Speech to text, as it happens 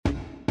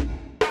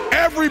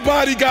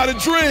Everybody got a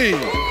dream.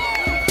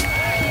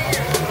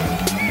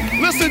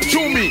 Listen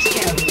to me.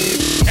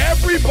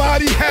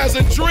 Everybody has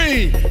a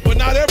dream, but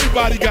not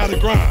everybody got a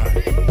grind.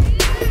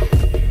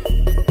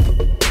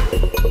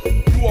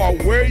 You are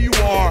where you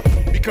are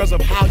because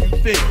of how you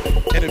think.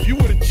 And if you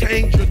were to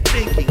change your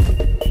thinking,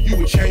 you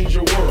would change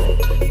your world.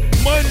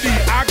 Monday,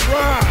 I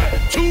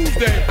grind.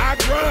 Tuesday, I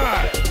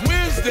grind.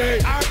 Wednesday,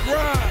 I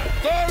grind.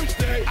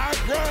 Thursday, I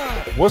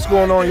grind. What's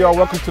going on, y'all?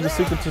 Welcome to the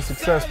Secret to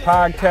Success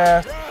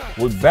podcast.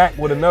 We're back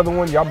with another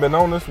one. Y'all been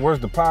on this. Where's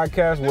the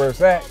podcast? Where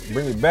it's at?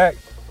 Bring it back.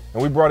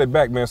 And we brought it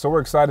back, man. So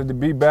we're excited to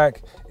be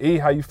back. E,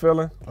 how you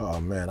feeling? Oh,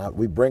 man,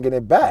 we bringing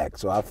it back,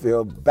 so I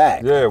feel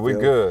back. Yeah, we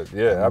good.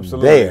 Yeah,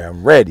 absolutely. There,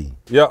 I'm ready.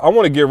 Yeah, I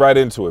want to get right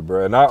into it,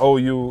 bro. And I owe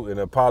you an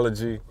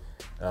apology.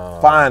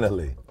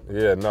 Finally.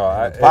 Yeah, no.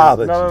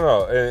 Apology.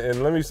 No.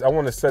 And I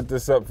want to set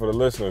this up for the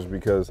listeners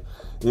because,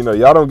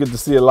 y'all don't get to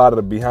see a lot of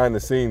the behind the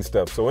scenes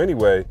stuff. So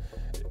anyway,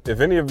 if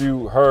any of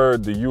you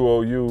heard the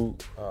UOU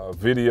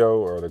video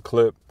or the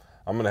clip,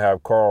 I'm going to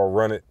have Carl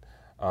run it.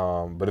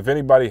 But if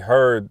anybody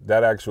heard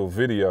that actual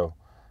video,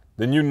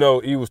 then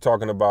E was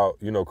talking about,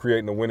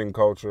 creating a winning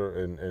culture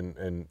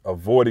and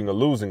avoiding a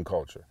losing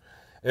culture.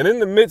 And in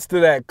the midst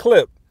of that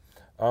clip,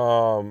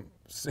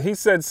 he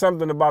said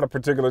something about a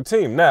particular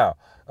team. Now,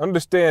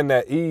 understand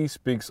that E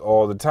speaks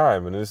all the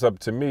time, and it's up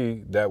to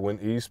me that when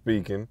E's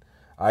speaking,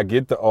 I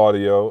get the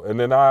audio, and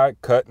then I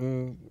cut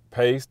and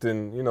paste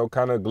and,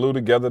 kind of glue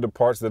together the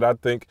parts that I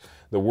think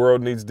the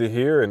world needs to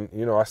hear, and,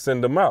 I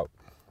send them out.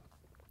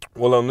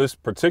 Well, on this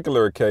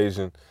particular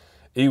occasion,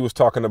 E was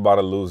talking about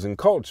a losing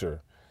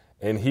culture,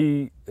 and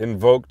he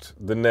invoked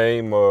the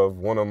name of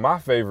one of my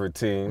favorite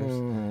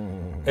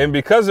teams. And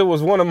because it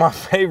was one of my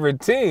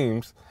favorite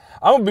teams,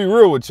 I'm going to be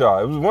real with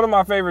y'all. It was one of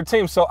my favorite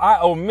teams, so I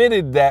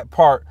omitted that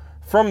part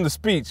from the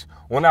speech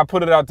when I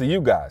put it out to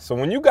you guys. So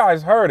when you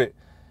guys heard it,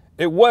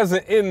 it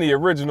wasn't in the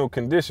original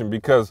condition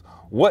because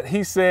what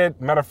he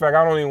said, matter of fact,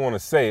 I don't even want to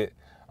say it.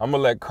 I'm going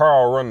to let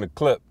Carl run the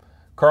clip.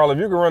 Carl, if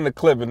you can run the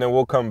clip, and then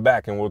we'll come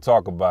back and we'll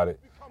talk about it,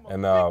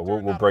 and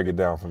we'll break it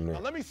down from there.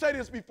 Now, let me say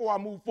this before I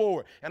move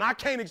forward, and I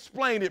can't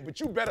explain it, but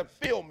you better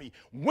feel me.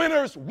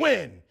 Winners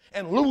win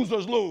and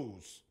losers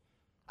lose.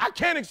 I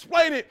can't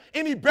explain it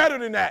any better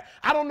than that.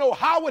 I don't know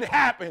how it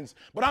happens,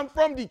 but I'm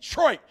from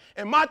Detroit,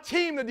 and my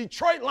team, the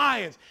Detroit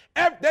Lions,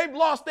 they've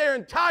lost their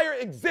entire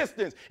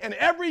existence, and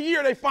every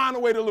year they find a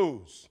way to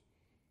lose.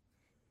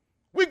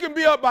 We can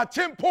be up by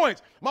 10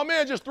 points. My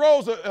man just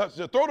throw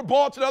the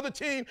ball to the other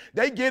team.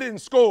 They get it and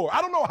score.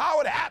 I don't know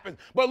how it happens,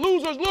 but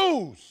losers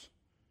lose.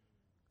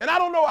 And I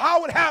don't know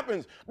how it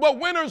happens, but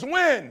winners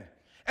win.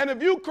 And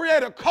if you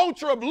create a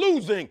culture of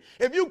losing,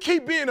 if you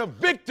keep being a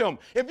victim,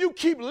 if you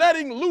keep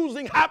letting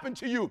losing happen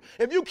to you,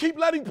 if you keep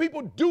letting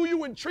people do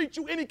you and treat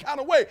you any kind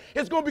of way,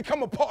 it's going to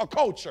become a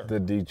culture. The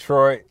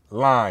Detroit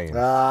Lions.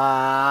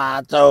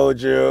 I told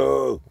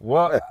you.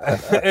 Well,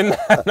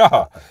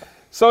 no.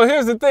 So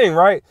here's the thing,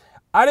 right?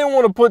 I didn't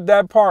want to put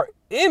that part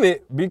in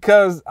it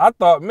because I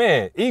thought,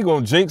 man, he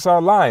gonna jinx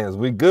our Lions.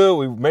 We good.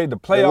 We made the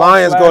playoffs. The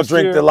Lions gonna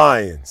drink year. The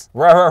Lions.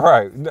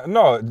 Right.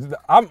 No,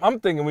 I'm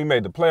thinking we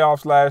made the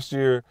playoffs last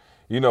year.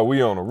 We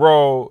on the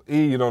road.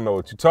 You don't know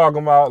what you're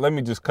talking about. Let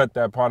me just cut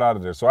that part out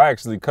of there. So I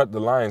actually cut the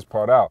Lions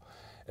part out.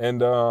 And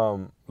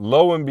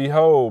lo and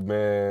behold,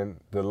 man,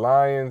 the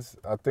Lions,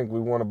 I think we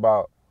won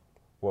about,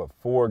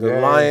 4 games? The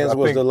Lions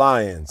was the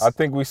Lions. I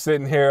think we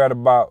sitting here at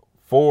about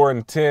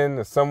 4-10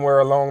 or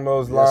somewhere along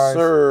those lines.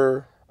 Yes,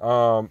 sir.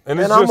 And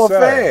I'm a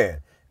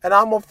fan. And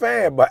I'm a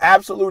fan. But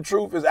absolute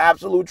truth is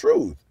absolute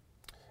truth.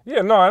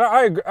 Yeah, no,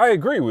 and I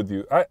agree with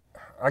you.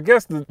 I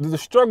guess the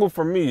struggle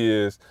for me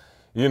is,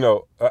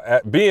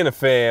 at being a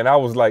fan, I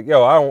was like,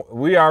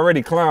 we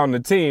already clowned the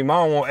team.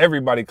 I don't want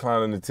everybody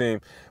clowning the team.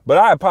 But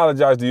I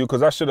apologize to you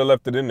because I should have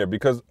left it in there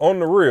because on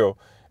the real,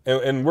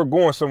 and we're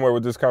going somewhere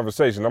with this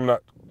conversation. I'm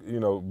not,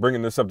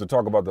 bringing this up to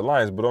talk about the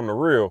Lions, but on the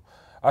real,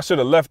 I should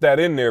have left that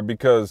in there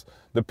because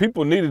the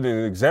people needed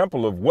an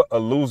example of what a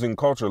losing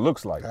culture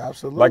looks like.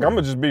 Absolutely. Like, I'm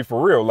going to just be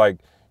for real. Like,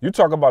 you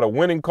talk about a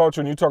winning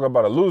culture and you talk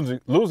about a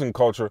losing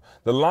culture.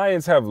 The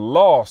Lions have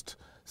lost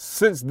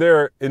since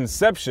their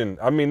inception.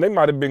 I mean, they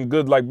might have been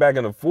good like back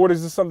in the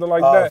 40s or something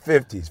like that.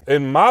 50s.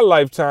 In my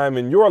lifetime,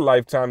 in your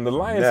lifetime, the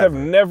Lions have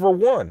never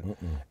won.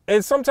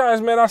 And sometimes,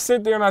 man, I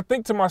sit there and I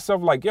think to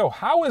myself like,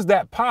 how is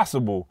that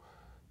possible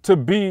to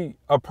be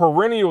a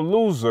perennial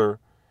loser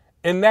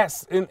in that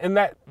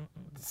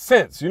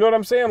sense? You know what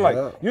I'm saying?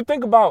 Like, you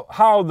think about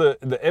how the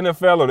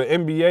NFL or the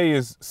NBA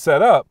is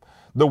set up.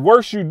 The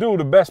worse you do,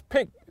 the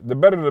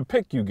better the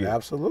pick you get.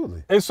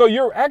 Absolutely. And so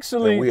you're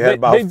actually, we had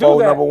about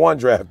 4 number 1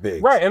 draft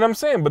picks. Right, and I'm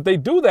saying, but they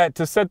do that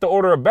to set the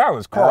order of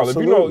balance. Carl,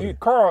 Absolutely. if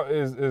Carl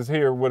is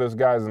here with us,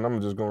 guys, and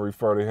I'm just going to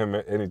refer to him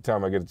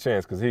anytime I get a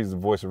chance because he's the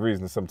voice of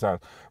reason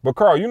sometimes. But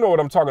Carl, you know what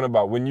I'm talking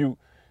about. When you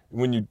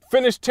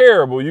finish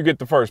terrible, you get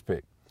the first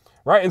pick.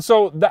 Right, and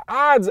so the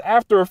odds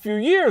after a few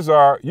years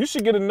are you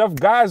should get enough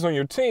guys on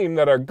your team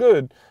that are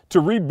good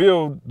to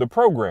rebuild the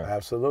program.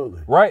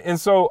 Absolutely. Right, and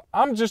so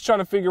I'm just trying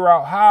to figure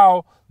out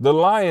how the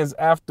Lions,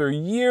 after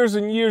years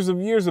and years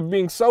of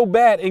being so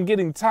bad and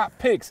getting top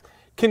picks,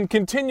 can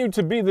continue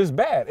to be this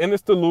bad. And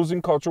it's the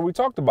losing culture we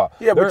talked about.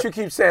 Yeah, but you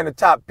keep saying the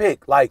top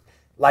pick, like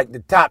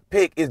the top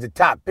pick is the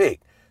top pick.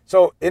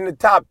 So in the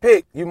top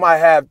pick, you might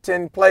have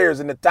 10 players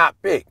in the top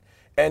pick.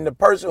 And the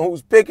person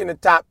who's picking the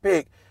top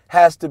pick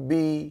has to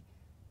be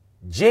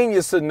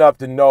genius enough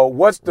to know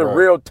what's the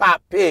real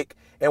top pick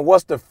and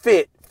what's the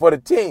fit for the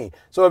team.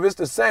 So if it's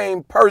the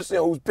same person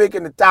who's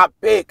picking the top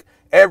pick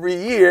every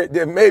year,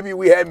 then maybe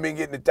we haven't been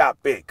getting the top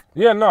pick.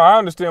 Yeah, no, I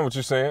understand what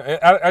you're saying.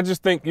 I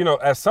just think,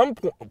 at some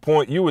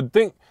point you would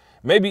think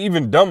maybe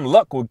even dumb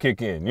luck would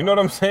kick in. You know what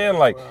I'm saying?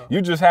 Like,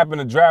 you just happen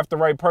to draft the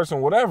right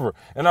person, whatever.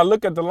 And I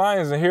look at the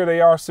Lions, and here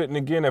they are sitting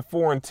again at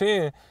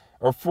 4-10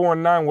 or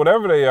 4-9,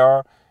 whatever they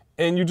are.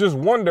 And you just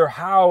wonder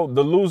how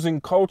the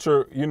losing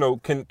culture,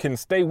 can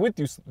stay with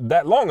you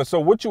that long. And so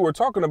what you were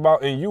talking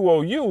about in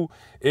UOU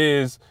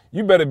is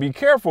you better be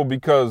careful,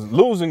 because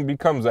losing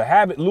becomes a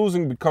habit,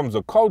 losing becomes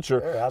a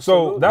culture. Yeah,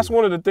 so that's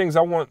one of the things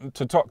I want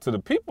to talk to the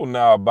people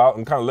now about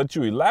and kind of let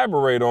you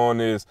elaborate on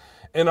is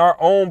in our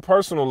own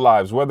personal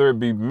lives, whether it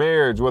be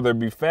marriage, whether it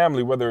be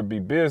family, whether it be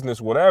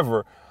business,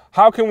 whatever.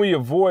 How can we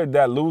avoid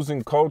that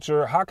losing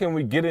culture? How can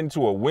we get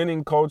into a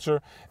winning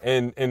culture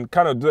and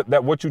kind of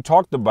that what you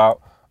talked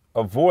about,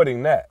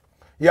 avoiding that?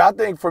 Yeah, I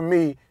think for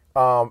me,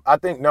 I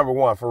think number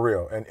one, for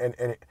real,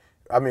 and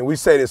I mean, we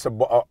say this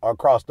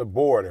across the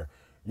border,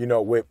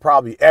 with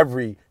probably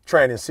every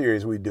training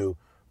series we do,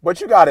 but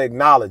you got to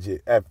acknowledge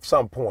it at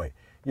some point,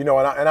 and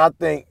I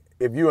think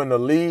if you're in the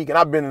league, and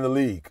I've been in the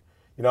league,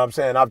 what I'm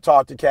saying, I've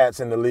talked to cats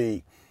in the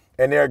league,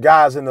 and there are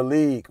guys in the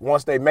league,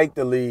 once they make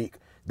the league,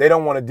 they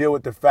don't want to deal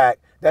with the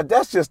fact that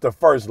that's just the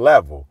first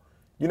level.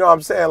 You know what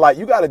I'm saying? Like,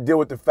 you got to deal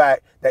with the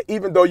fact that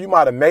even though you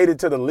might have made it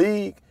to the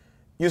league,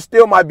 you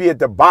still might be at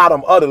the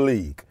bottom of the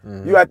league.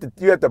 Mm-hmm.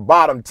 You at the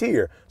bottom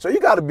tier. So you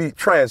got to be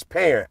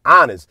transparent,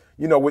 honest,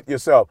 with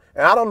yourself.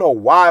 And I don't know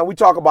why. We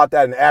talk about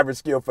that in Average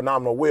Skill,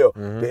 Phenomenal Will,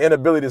 the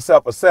inability to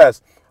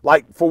self-assess.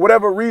 Like, for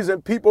whatever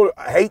reason, people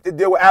hate to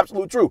deal with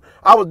absolute truth.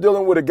 I was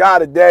dealing with a guy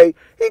today.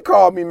 He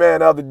called me, man,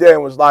 the other day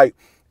and was like,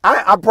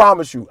 I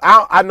promise you,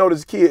 I know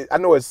this kid. I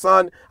know his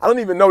son. I don't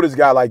even know this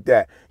guy like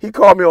that. He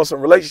called me on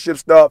some relationship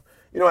stuff.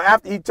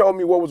 After he told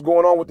me what was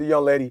going on with the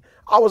young lady,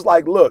 I was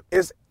like, look,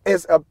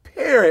 it's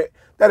apparent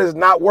that it's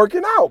not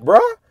working out, bruh.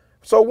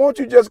 So won't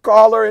you just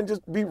call her and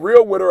just be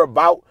real with her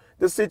about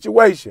the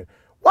situation?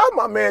 Why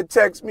my man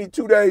text me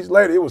 2 days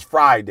later? It was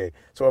Friday.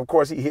 So, of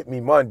course, he hit me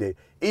Monday.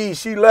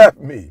 She left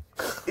me.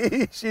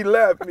 She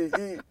left me.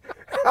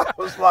 I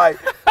was like,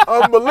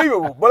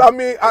 unbelievable. But, I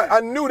mean,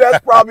 I knew that's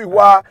probably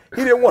why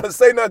he didn't want to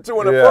say nothing to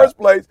her in the first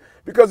place,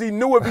 because he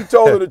knew if he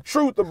told her the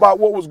truth about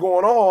what was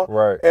going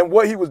on and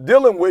what he was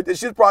dealing with, that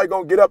she's probably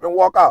going to get up and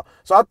walk out.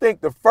 So I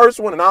think the first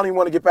one, and I don't even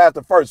want to get past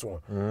the first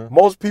one,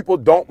 most people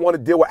don't want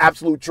to deal with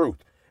absolute truth.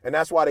 And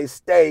that's why they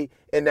stay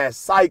in that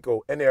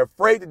cycle, and they're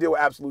afraid to deal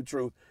with absolute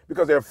truth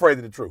because they're afraid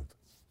of the truth.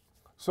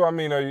 So, I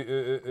mean,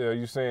 are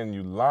you saying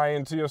you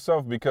lying to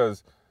yourself?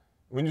 Because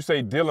when you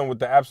say dealing with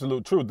the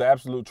absolute truth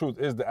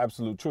is the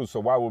absolute truth. So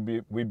why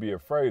would we be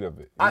afraid of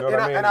it? You know what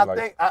I mean? And I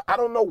think, I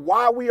don't know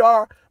why we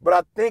are, but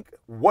I think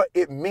what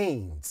it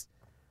means,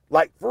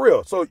 like, for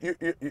real. So,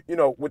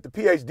 with the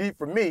PhD,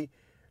 for me,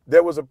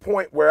 there was a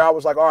point where I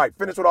was like, all right,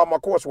 finish with all my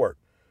coursework.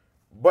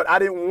 But I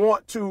didn't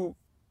want to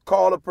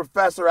call a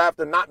professor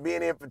after not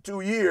being in for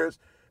 2 years,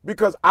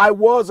 because I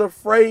was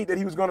afraid that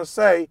he was going to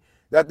say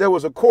that there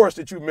was a course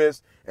that you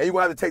missed and you're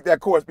going to have to take that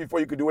course before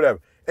you could do whatever.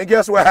 And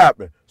guess what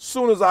happened?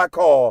 Soon as I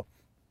called,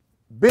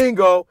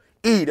 bingo,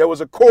 there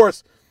was a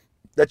course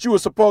that you were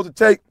supposed to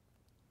take.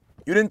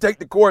 You didn't take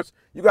the course.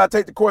 You got to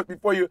take the course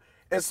before you.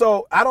 And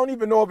so I don't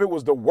even know if it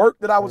was the work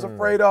that I was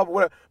afraid of or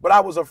whatever, but I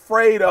was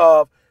afraid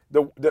of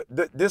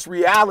this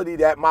reality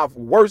that my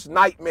worst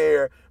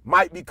nightmare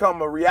might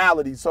become a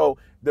reality. So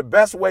the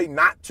best way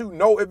not to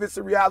know if it's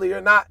a reality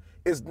or not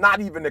is not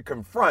even to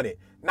confront it,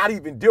 not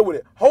even deal with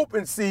it. Hope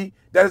and see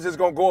that it's just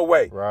going to go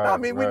away. Right, now, I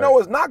mean, we know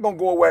it's not going to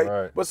go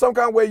away, but some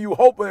kind of way you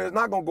hoping it's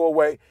not going to go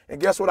away. And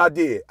guess what I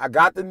did? I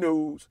got the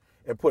news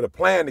and put a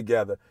plan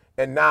together,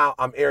 and now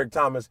I'm Eric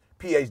Thomas,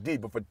 PhD.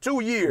 But for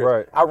 2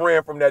 years, I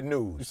ran from that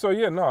news. So,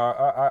 yeah, no,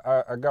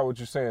 I got what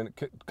you're saying.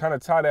 Kind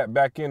of tie that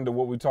back into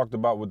what we talked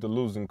about with the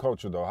losing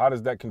culture, though. How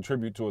does that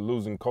contribute to a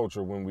losing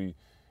culture when we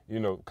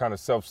kind of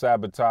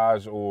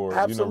self-sabotage or,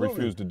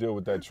 refuse to deal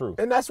with that truth?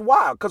 And that's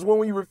wild, because when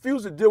we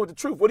refuse to deal with the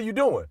truth, what are you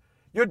doing?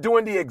 You're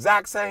doing the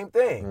exact same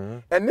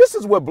thing. And this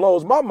is what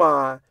blows my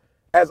mind.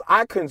 As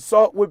I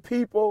consult with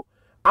people,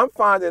 I'm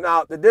finding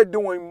out that they're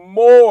doing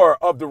more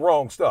of the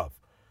wrong stuff.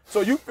 So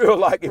you feel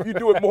like if you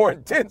do it more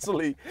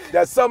intensely,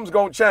 that something's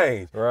going to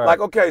change. Like,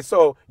 okay,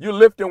 so you're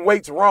lifting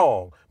weights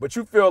wrong, but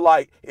you feel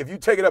like if you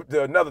take it up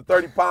to another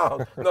 30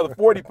 pounds, another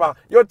 40 pounds,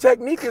 your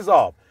technique is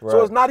off.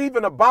 So it's not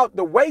even about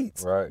the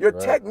weights. Your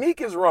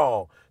technique is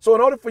wrong. So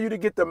in order for you to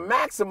get the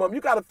maximum,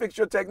 you got to fix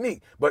your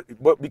technique. But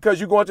because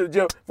you're going to the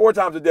gym 4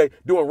 times a day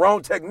doing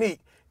wrong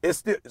technique, it's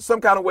still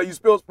some kind of way you're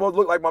supposed to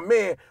look like my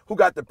man who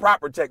got the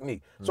proper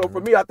technique. So for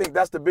me, I think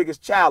that's the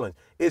biggest challenge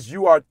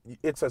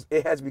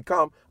It has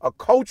become a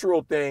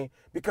cultural thing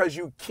because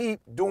you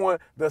keep doing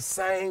the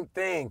same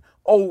thing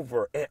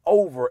over and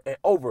over and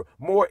over,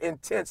 more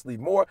intensely,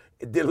 more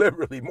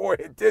deliberately, more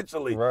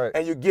intentionally, right.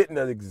 and you're getting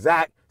the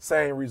exact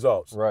same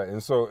results. Right,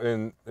 and so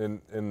in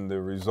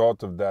the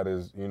result of that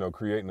is, you know,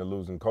 creating a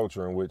losing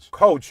culture in which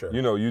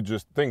you know,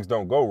 things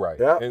don't go right.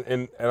 Yeah.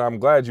 And I'm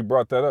glad you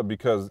brought that up,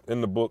 because in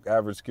the book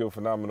Average Skill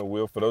Phenomenal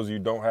Will, for those of you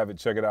who don't have it,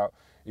 check it out,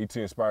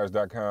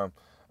 etinspires.com.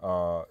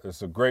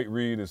 It's a great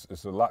read.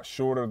 It's a lot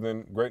shorter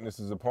than Greatness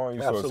is Upon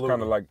You. Absolutely. So it's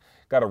kind of like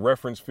got a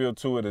reference feel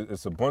to it.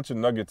 It's a bunch of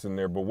nuggets in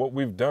there. But what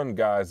we've done,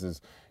 guys,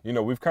 is, you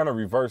know, we've kind of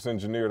reverse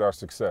engineered our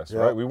success,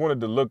 right? We wanted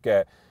to look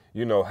at,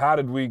 you know, how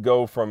did we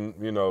go from,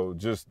 you know,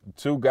 just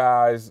two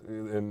guys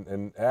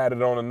and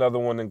added on another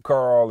one in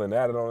Carl and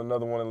added on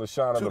another one in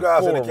LaShawna. Two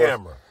guys in the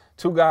camera.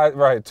 Two guys,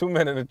 right, 2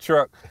 men in the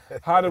truck.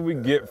 How did we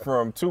get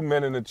from 2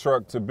 men in the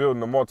truck to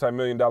building a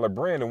multi-million-dollar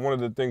brand? And one of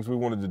the things we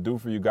wanted to do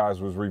for you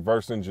guys was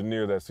reverse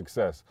engineer that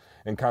success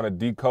and kind of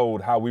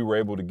decode how we were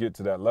able to get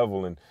to that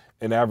level. And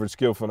in Average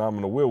Skill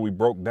Phenomenal Will, we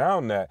broke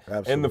down that.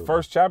 Absolutely. And the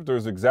first chapter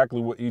is exactly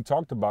what he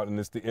talked about, and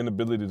it's the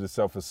inability to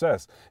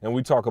self-assess. And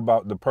we talk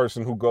about the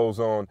person who goes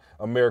on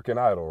American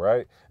Idol,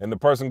 right? And the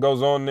person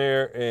goes on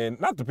there, and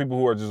not the people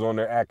who are just on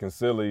there acting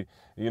silly,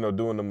 you know,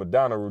 doing the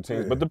Madonna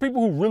routines, but the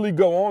people who really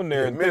go on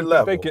there and think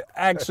that they can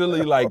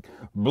actually like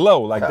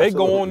blow. Like they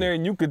go on there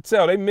and you could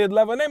tell they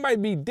mid-level and they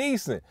might be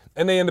decent.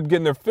 And they end up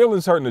getting their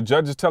feelings hurt and the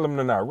judges tell them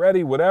they're not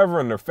ready, whatever,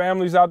 and their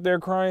families out there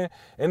crying.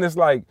 And it's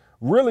like,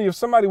 really, if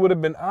somebody would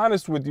have been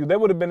honest with you, they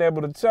would have been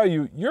able to tell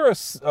you, you're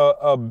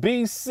a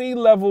B, C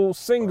level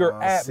singer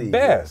at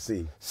best.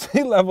 Yeah,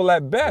 C level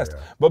at best. Yeah.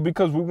 But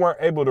because we weren't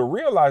able to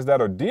realize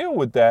that or deal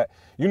with that,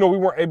 you know, we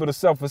weren't able to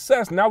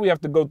self-assess. Now we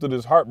have to go through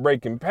this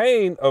heartbreaking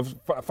pain of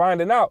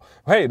finding out,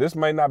 hey, this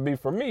may not be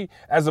for me,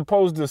 as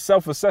opposed to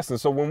self-assessing.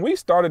 So when we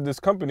started this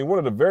company, one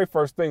of the very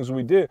first things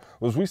we did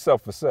was we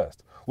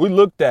self-assessed. We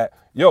looked at,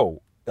 all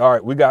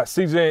right, we got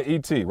CJ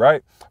and ET,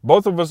 right?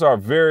 Both of us are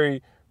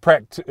very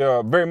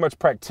much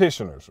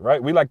practitioners,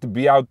 right? We like to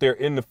be out there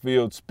in the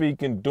field,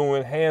 speaking,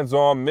 doing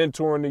hands-on,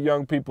 mentoring the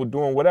young people,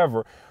 doing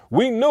whatever.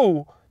 We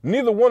knew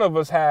neither one of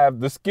us have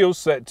the skill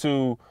set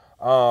to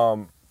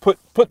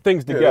put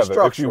things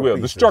together, if you will,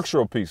 the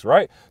structural piece,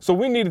 right? So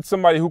we needed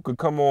somebody who could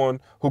come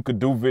on, who could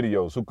do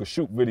videos, who could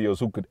shoot videos,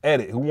 who could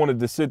edit, who wanted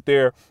to sit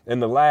there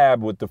in the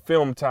lab with the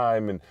film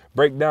time and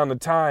break down the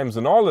times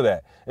and all of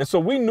that. And so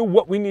we knew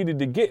what we needed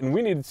to get, and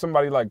we needed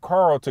somebody like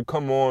Carl to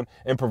come on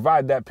and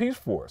provide that piece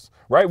for us,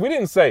 right? We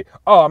didn't say,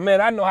 oh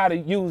man, I know how to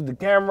use the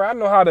camera, I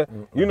know how to,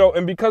 you know,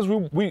 and because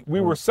we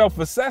were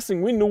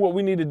self-assessing, we knew what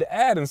we needed to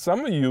add. And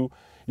some of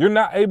you're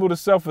not able to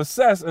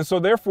self-assess, and so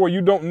therefore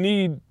you don't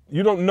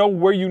know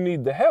where you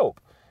need the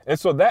help. And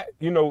so that,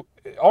 you know,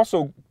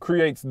 also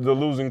creates the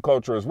losing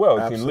culture as well.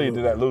 It can lead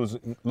to that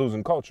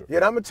losing culture. Yeah,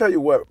 and I'm gonna tell you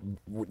what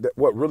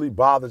really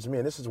bothers me,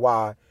 and this is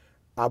why,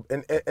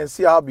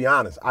 see, I'll be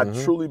honest, I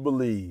truly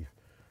believe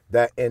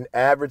that in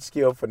Average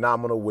Skill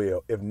Phenomenal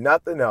Will, if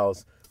nothing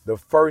else, the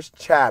first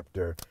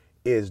chapter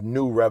is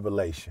new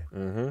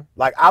revelation.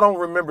 Like, I don't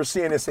remember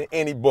seeing this in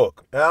any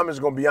book, and I'm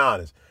just gonna be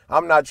honest.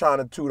 I'm not trying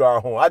to toot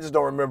our horn. I just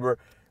don't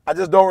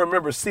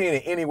remember seeing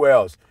it anywhere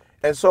else.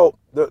 And so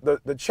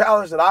the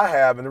challenge that I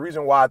have, and the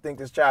reason why I think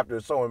this chapter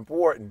is so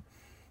important,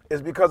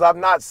 is because I've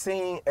not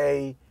seen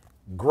a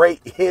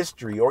great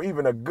history or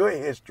even a good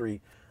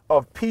history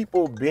of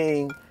people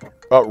being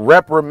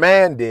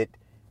reprimanded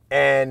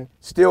and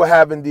still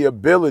having the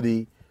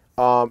ability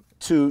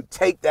to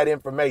take that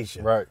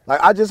information. Right.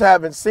 Like, I just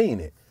haven't seen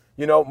it.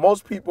 You know,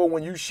 most people,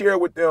 when you share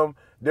with them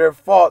their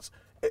faults,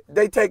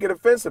 they take it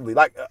offensively.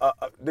 Like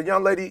the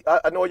young lady,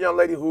 I know a young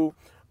lady who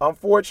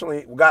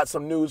unfortunately got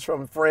some news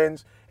from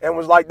friends and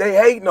was like, they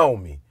hating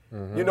on me.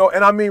 You know,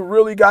 and I mean,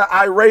 really got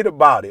irate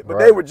about it. But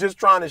they were just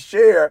trying to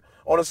share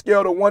on a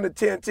scale of 1 to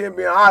 10, 10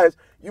 being highest,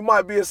 you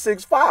might be a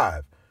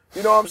 6.5.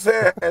 You know what I'm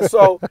saying? And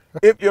so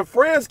if your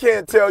friends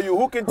can't tell you,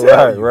 who can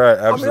tell you? Right,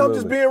 absolutely. I mean, I'm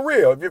just being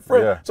real. If your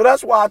friend, so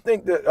that's why I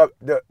think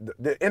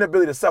the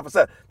inability to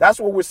self-assess, that's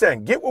what we're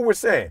saying. Get what we're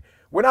saying.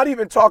 We're not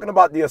even talking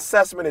about the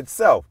assessment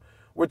itself.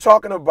 We're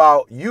talking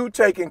about you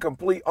taking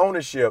complete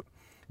ownership,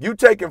 you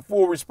taking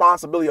full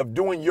responsibility of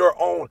doing your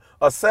own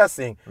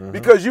assessing,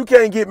 because you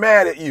can't get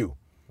mad at you.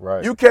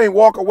 Right. You can't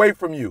walk away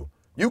from you.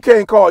 You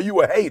can't call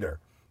you a hater.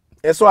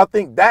 And so I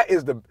think that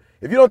is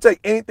if you don't take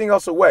anything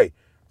else away,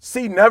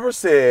 C never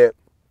said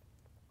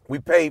we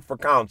paid for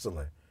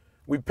counseling.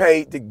 We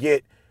paid to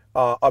get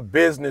a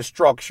business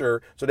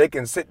structure so they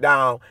can sit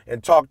down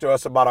and talk to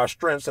us about our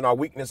strengths and our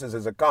weaknesses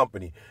as a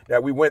company,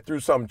 that we went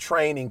through some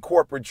training,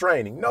 corporate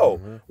training.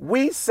 No,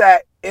 we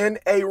sat in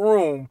a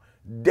room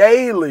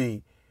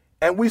daily,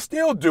 and we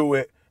still do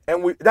it.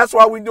 And that's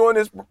why we're doing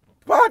this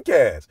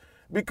podcast,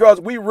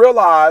 because we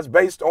realize,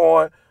 based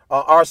on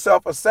our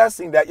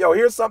self-assessing, that,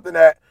 here's something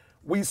that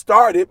we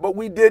started, but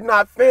we did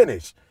not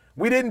finish.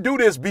 We didn't do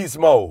this beast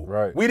mode.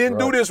 Right. We didn't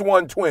do this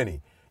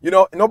 120. You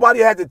know, nobody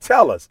had to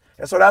tell us.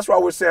 And so that's why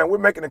we're saying we're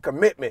making a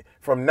commitment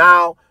from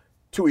now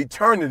to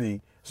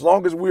eternity, as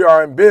long as we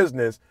are in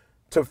business,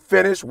 to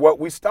finish what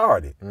we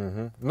started.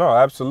 No,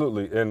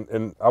 absolutely.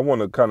 And I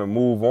want to kind of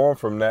move on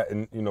from that.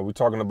 And, we're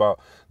talking about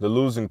the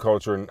losing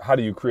culture and how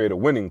do you create a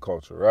winning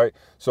culture, right?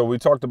 So we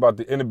talked about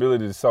the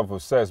inability to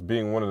self-assess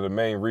being one of the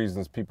main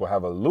reasons people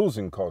have a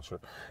losing culture.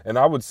 And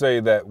I would say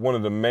that one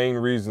of the main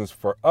reasons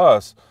for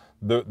us,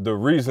 the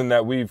reason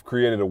that we've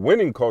created a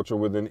winning culture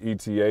within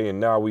ETA, and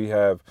now we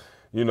have,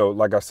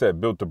 like I said,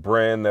 built a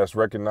brand that's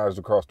recognized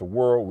across the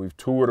world. We've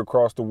toured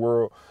across the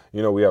world.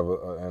 We have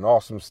an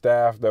awesome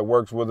staff that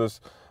works with us.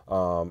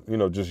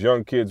 Just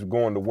young kids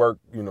going to work,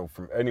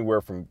 from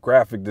anywhere from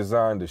graphic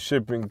design to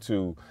shipping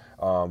to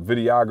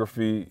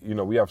videography.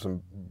 We have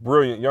some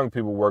brilliant young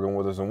people working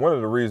with us. And one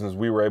of the reasons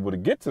we were able to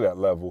get to that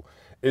level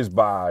is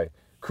by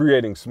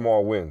creating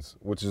small wins,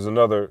 which is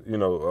another,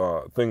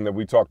 thing that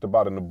we talked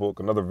about in the book,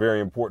 another very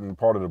important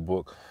part of the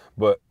book.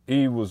 But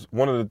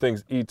one of the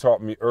things E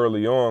taught me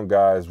early on,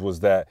 guys, was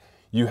that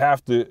you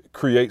have to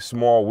create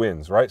small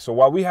wins, right? So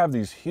while we have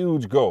these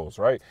huge goals,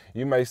 right?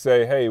 You may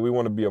say, hey, we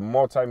want to be a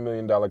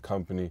multi-million-dollar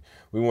company.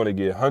 We want to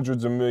get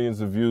hundreds of millions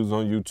of views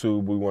on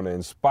YouTube. We want to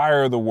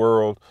inspire the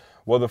world.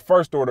 Well, the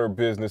first order of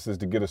business is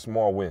to get a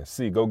small win.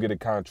 Go get a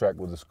contract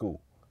with a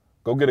school.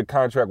 Go get a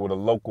contract with a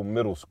local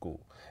middle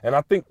school. And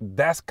I think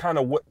that's kind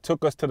of what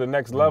took us to the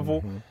next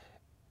level.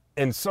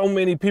 And so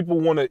many people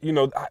want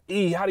to,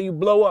 E, how do you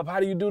blow up?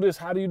 How do you do this?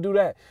 How do you do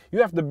that? You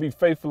have to be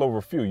faithful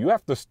over few. You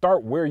have to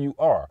start where you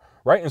are,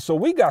 right? And so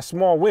we got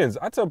small wins.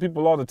 I tell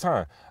people all the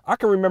time, I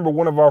can remember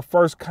one of our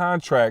first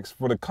contracts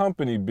for the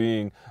company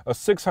being a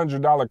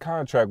 $600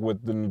 contract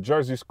with the New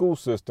Jersey school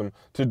system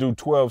to do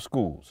 12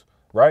 schools,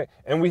 right?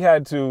 And we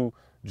had to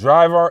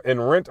drive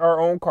and rent our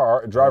own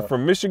car, drive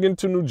from Michigan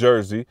to New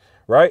Jersey,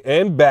 right?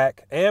 And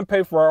back, and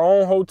pay for our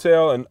own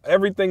hotel and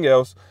everything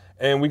else.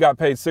 And we got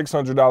paid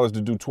 $600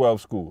 to do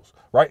 12 schools,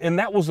 right? And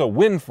that was a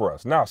win for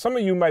us. Now, some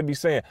of you might be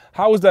saying,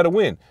 how is that a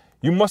win?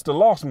 You must have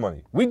lost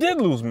money. We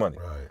did lose money.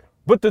 Right.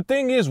 But the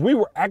thing is, we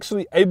were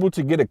actually able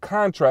to get a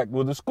contract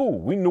with a school.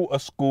 We knew a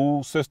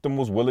school system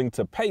was willing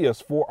to pay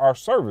us for our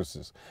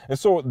services. And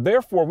so,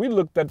 therefore, we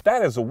looked at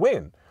that as a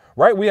win,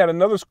 right? We had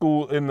another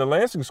school in the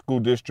Lansing School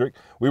District.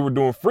 We were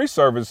doing free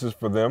services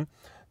for them.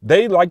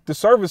 They liked the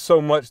service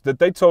so much that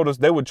they told us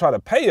they would try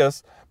to pay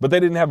us, but they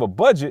didn't have a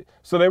budget,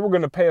 so they were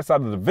going to pay us out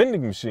of the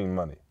vending machine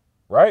money,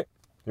 right?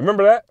 You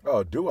remember that?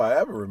 Oh, do I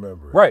ever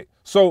remember it? Right.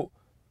 So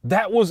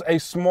that was a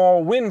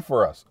small win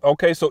for us.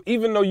 Okay, so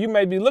even though you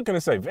may be looking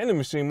and say, vending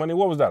machine money,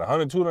 what was that,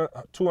 $100,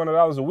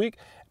 $200 a week?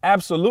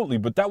 Absolutely,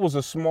 but that was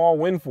a small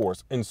win for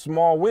us, and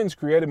small wins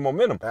created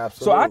momentum.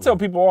 Absolutely. So I tell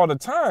people all the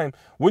time,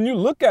 when you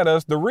look at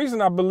us, the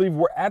reason I believe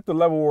we're at the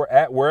level we're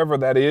at, wherever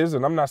that is,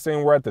 and I'm not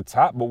saying we're at the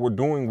top, but we're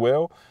doing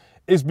well,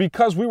 is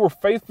because we were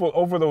faithful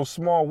over those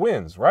small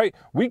wins, right?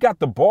 We got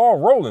the ball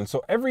rolling.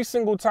 So every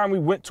single time we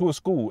went to a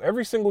school,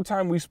 every single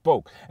time we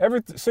spoke,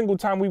 every single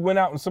time we went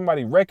out and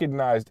somebody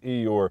recognized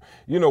E, or,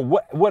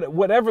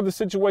 whatever the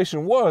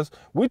situation was,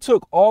 we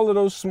took all of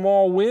those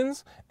small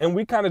wins and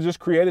we kind of just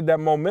created that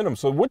momentum.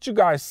 So what you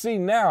guys see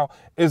now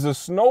is a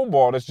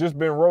snowball that's just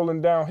been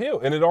rolling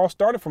downhill. And it all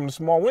started from the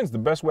small wins. The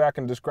best way I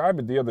can describe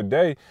it, the other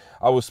day,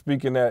 I was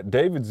speaking at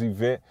David's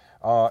event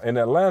in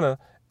Atlanta,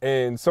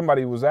 and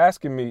somebody was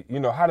asking me,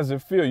 how does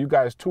it feel? You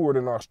guys toured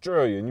in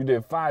Australia and you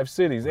did 5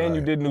 cities and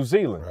you did New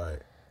Zealand. Right.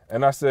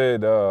 And I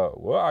said,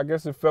 well, I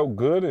guess it felt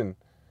good. And,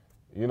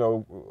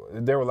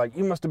 they were like,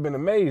 you must have been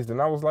amazed. And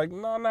I was like,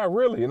 no, not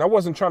really. And I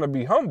wasn't trying to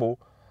be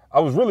humble. I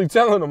was really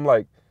telling them,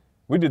 like,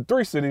 we did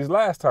 3 cities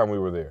last time we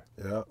were there.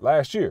 Yeah.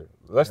 Last year.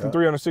 Less than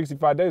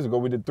 365 days ago,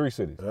 we did 3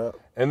 cities. Yeah.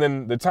 And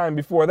then the time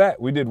before that,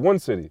 we did 1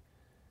 city.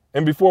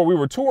 And before we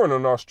were touring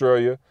in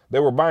Australia, they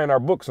were buying our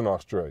books in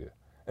Australia.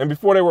 And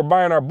before they were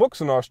buying our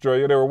books in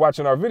Australia, they were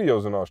watching our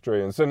videos in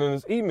Australia and sending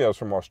us emails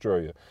from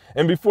Australia.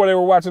 And before they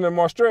were watching them in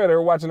Australia, they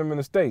were watching them in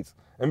the States.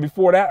 And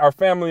before that, our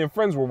family and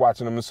friends were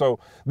watching them. And so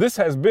this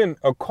has been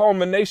a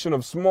culmination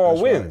of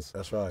small wins. Right.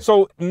 That's right.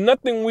 So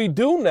nothing we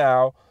do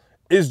now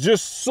is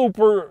just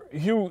super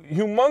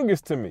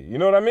humongous to me. You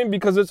know what I mean?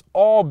 Because it's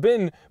all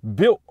been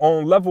built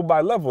on level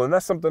by level. And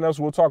that's something else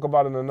we'll talk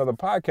about in another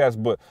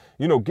podcast. But,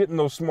 getting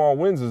those small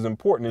wins is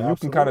important. And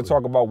Absolutely. you can kind of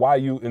talk about why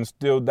you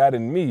instilled that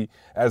in me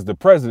as the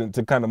president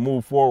to kind of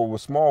move forward with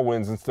small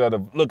wins instead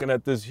of looking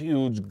at this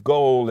huge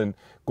goal and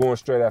going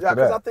straight after Yeah,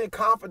 because that. I think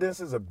confidence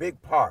is a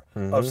big part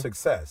of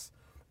success.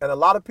 And a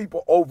lot of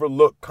people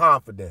overlook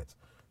confidence.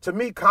 To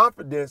me,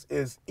 confidence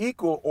is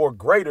equal or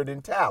greater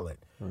than talent.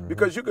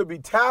 Because you could be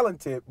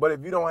talented, but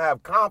if you don't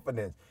have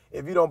confidence,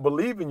 if you don't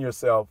believe in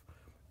yourself,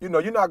 you're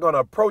not going to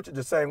approach it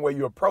the same way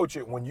you approach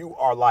it when you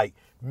are like,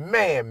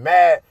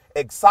 mad,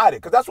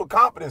 excited. Because that's what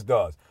confidence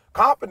does.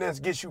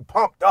 Confidence gets you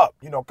pumped up.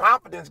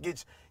 Confidence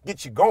gets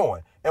you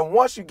going. And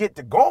once you get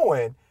to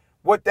going,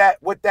 what that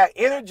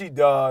energy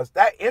does,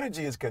 that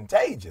energy is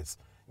contagious.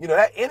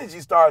 That energy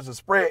starts to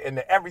spread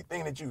into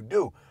everything that you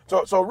do.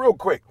 So real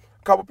quick,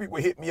 a couple people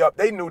hit me up.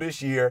 They knew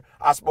this year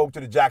I spoke to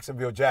the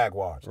Jacksonville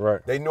Jaguars.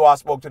 Right. They knew I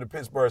spoke to the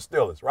Pittsburgh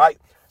Steelers, right?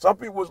 Some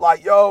people was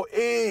like, yo,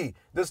 E,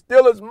 the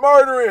Steelers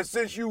murdering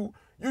since you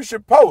You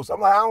should post.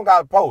 I'm like, I don't got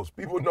to post.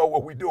 People know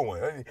what we're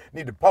doing. I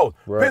need to post.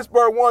 Right.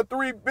 Pittsburgh won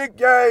 3 big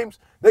games.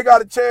 They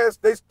got a chance.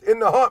 They in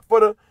the hunt for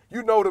the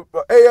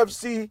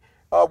AFC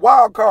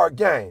wild card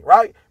game,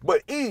 right?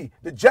 But the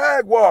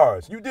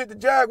Jaguars, you did the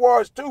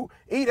Jaguars too.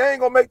 They ain't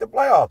going to make the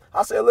playoffs.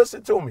 I said,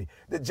 listen to me.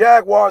 The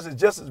Jaguars is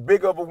just as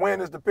big of a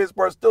win as the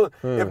Pittsburgh Steelers,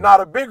 if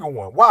not a bigger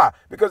one. Why?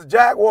 Because the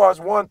Jaguars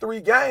won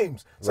 3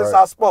 games since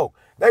I spoke.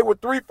 They were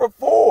 3 for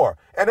 4,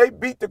 and they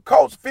beat the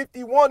Colts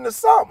 51 to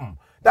something.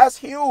 That's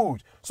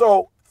huge.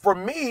 So for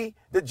me,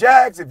 the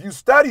Jags, if you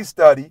study,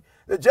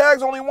 the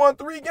Jags only won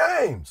 3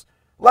 games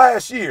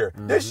last year.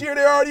 This year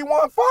they already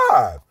won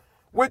 5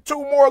 with 2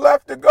 more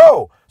left to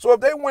go. So if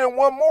they win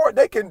 1 more,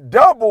 they can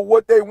double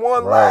what they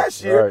won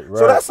last year.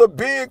 So that's a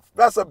big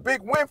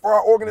win for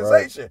our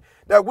organization.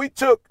 That we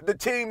took the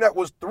team that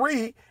was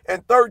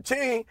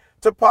 3-13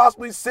 to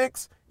possibly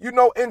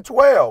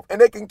 6-12,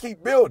 and they can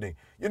keep building.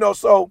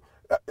 So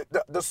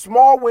the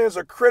small wins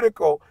are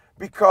critical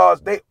because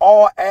they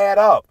all add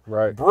up.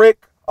 Right.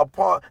 Brick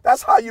upon.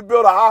 That's how you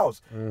build a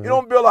house. You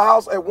don't build a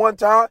house at one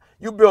time.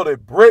 You build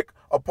it brick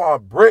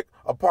upon brick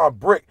upon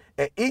brick,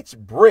 and each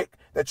brick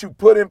that you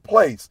put in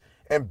place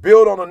and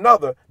build on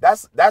another,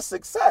 that's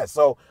success.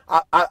 So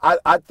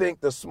I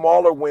think the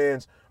smaller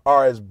wins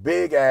are as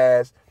big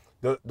as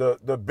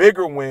the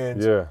bigger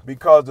wins,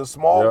 because the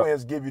small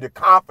wins give you the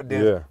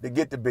confidence to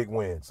get the big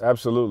wins.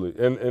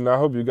 Absolutely. And I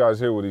hope you guys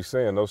hear what he's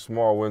saying. Those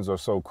small wins are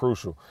so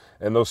crucial.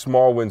 And those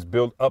small wins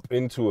build up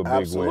into a big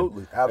win.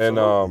 Absolutely.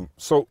 And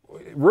so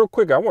real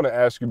quick, I want to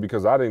ask you,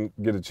 because I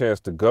didn't get a chance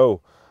to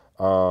go.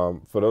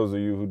 For those of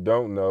you who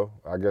don't know,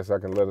 I guess I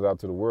can let it out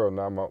to the world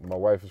now. My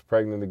wife is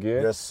pregnant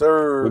again. Yes,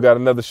 sir. We got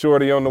another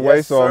shorty on the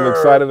way, so I'm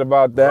excited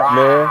about that,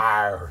 man.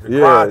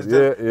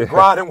 The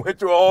grinding went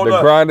to a whole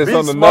The grind is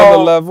on another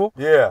level.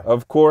 Yeah.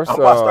 Of course. I'm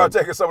about to start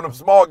taking some of them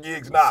small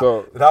gigs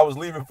now that I was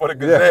leaving for the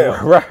Gazelle.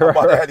 I'm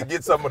about to have to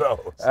get some of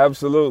those.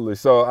 Absolutely.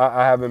 So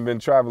I haven't been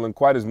traveling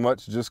quite as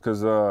much, just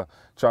because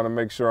trying to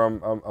make sure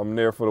I'm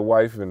there for the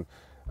wife. And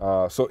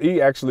so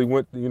he actually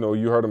went,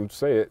 you heard him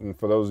say it, and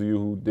for those of you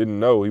who didn't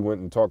know, he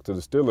went and talked to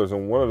the Steelers.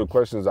 And one of the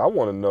questions I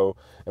want to know,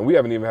 and we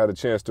haven't even had a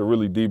chance to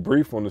really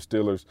debrief on the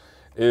Steelers,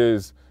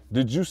 is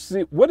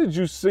what did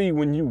you see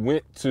when you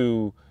went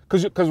to,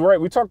 because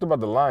we talked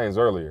about the Lions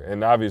earlier,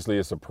 and obviously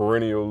it's a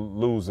perennial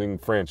losing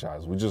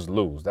franchise. We just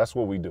lose. That's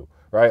what we do,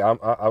 right?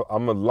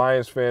 I'm a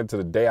Lions fan to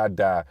the day I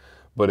die,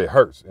 but it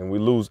hurts, and we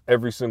lose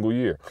every single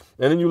year.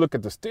 And then you look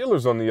at the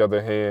Steelers, on the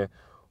other hand,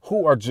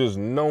 who are just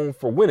known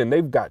for winning.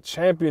 They've got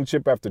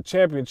championship after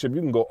championship. You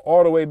can go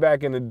all the way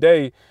back in the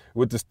day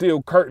with the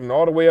Steel Curtain,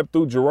 all the way up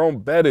through Jerome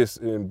Bettis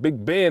and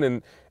Big Ben.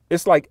 And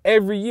it's like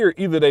every year,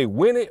 either they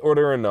win it or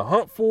they're in the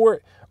hunt for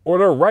it or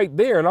they're right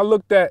there. And I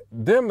looked at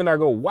them and I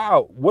go,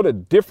 wow, what a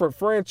different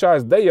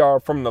franchise they are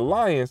from the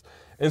Lions.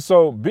 And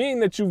so being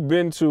that you've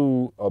been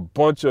to a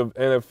bunch of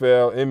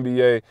NFL,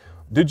 NBA,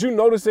 did you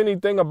notice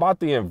anything about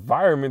the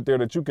environment there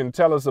that you can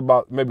tell us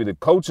about, maybe the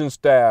coaching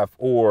staff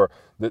or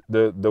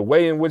the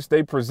way in which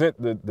they present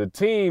the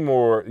team,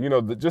 or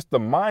just the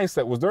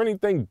mindset? Was there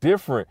anything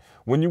different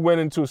when you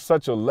went into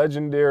such a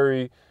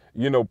legendary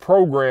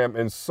program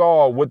and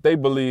saw what they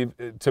believe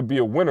to be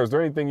a winner? Is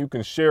there anything you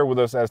can share with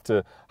us as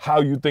to how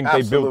you think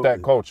they built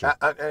that culture?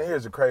 And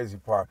here's the crazy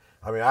part.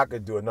 I mean, I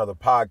could do another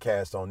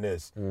podcast on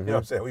this. You know what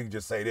I'm saying? We could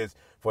just say this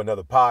for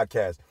another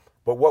podcast.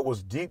 But what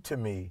was deep to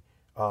me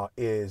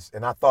is,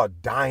 and I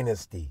thought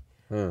dynasty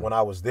when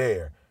I was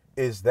there,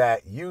 is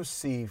that you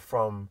see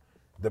from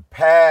the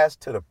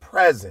past to the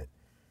present,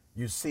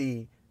 you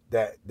see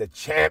that the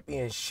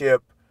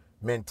championship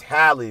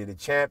mentality, the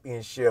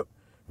championship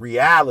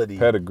reality.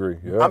 Pedigree,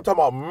 yeah. I'm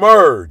talking about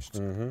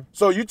merged.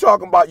 So you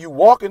talking about you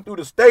walking through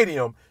the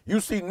stadium, you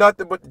see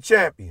nothing but the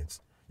champions.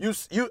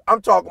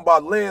 I'm talking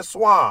about Lynn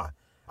Swann.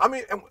 I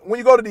mean, when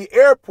you go to the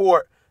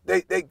airport,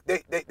 they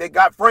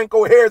got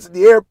Franco Harris at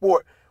the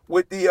airport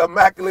with the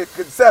Immaculate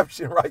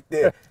Conception right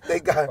there. They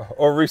got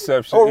or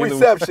reception. Or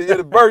reception. Yeah,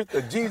 the birth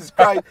of Jesus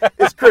Christ.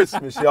 It's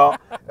Christmas, y'all.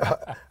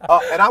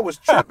 And I was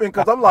tripping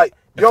because I'm like,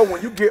 yo,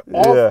 when you get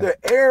off the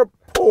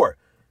airport,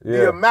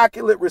 the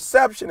Immaculate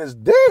Reception is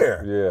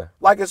there. Yeah.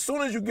 Like as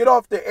soon as you get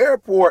off the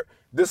airport,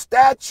 the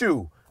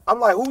statue. I'm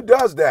like, who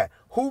does that?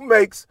 Who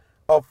makes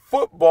a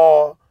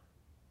football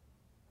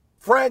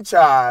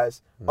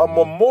franchise a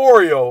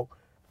memorial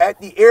at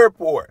the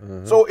airport?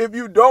 So if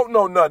you don't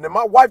know nothing, and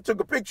my wife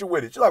took a picture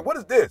with it. She's like, what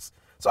is this?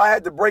 So I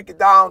had to break it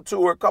down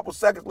to her. A couple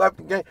seconds left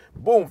in the game.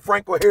 Boom,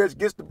 Franco Harris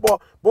gets the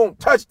ball. Boom,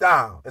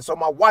 touchdown. And so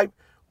my wife,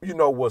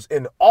 was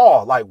in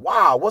awe. Like,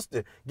 wow,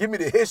 give me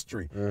the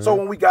history. So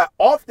when we got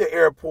off the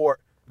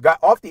airport, got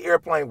off the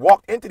airplane,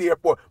 walked into the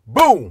airport,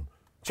 boom,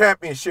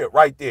 championship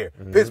right there.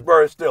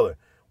 Pittsburgh Steelers.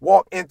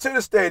 Walk into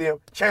the stadium,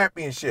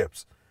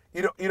 championships.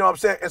 You know what I'm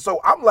saying? And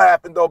so I'm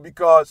laughing, though,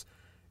 because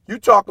you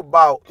talk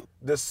about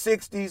the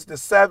 60s, the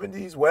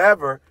 70s,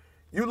 whatever,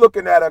 you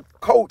looking at a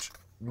coach,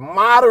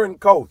 modern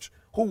coach,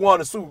 who won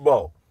a Super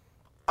Bowl.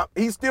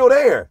 He's still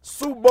there.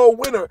 Super Bowl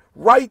winner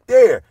right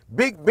there.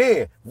 Big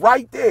Ben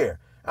right there.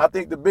 I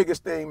think the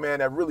biggest thing, man,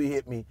 that really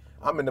hit me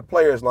I'm in the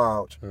players'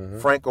 lounge.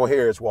 Franco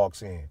Harris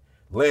walks in.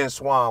 Lynn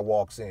Swan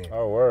walks in.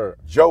 Oh, word.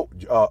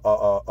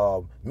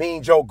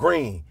 Mean Joe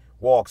Green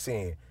walks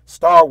in.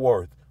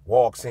 Starworth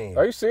walks in.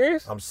 Are you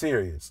serious? I'm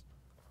serious.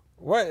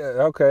 What?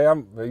 Okay,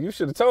 you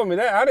should have told me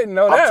that. I didn't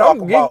know that.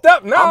 I'm I'm geeked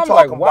up now. I'm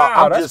like,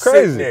 wow, that's just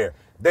crazy. Sitting there.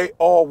 They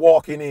all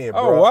walking in,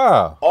 bro. Oh,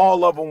 wow.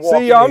 All of them walking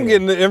in. See, y'all, I'm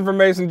getting the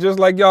information just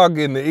like y'all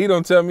getting it. He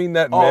don't tell me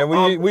nothing,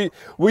 man.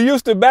 We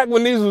used to, back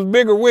when these was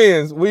bigger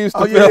wins, we used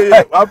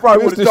to I probably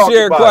we used to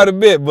share quite a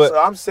bit. But so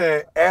I'm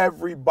saying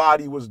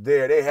everybody was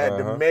there. They had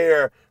the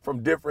mayor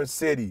from different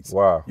cities.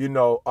 Wow. You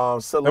know,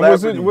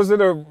 celebrities.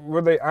 And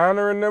were they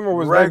honoring them, or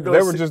was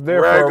they were just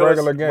there for a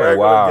regular game?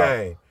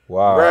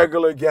 Wow.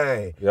 Regular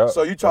game. Yep,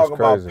 so you talking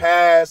about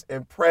past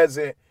and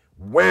present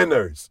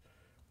winners.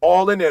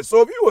 All in there.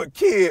 So if you a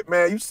kid,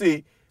 man, you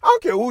see, I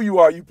don't care who you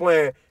are, you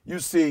playing, you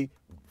see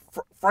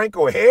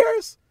Franco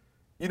Harris,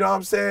 you know what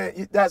I'm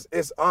saying?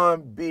 It's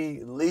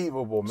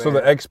unbelievable, man. So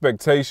the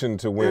expectation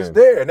to win. It's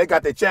there. And they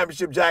got their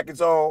championship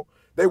jackets on.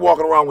 They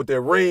walking around with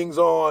their rings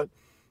on.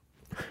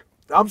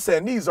 I'm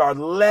saying these are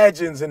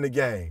legends in the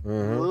game.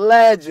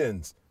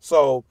 Legends.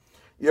 So,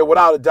 yeah,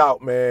 without a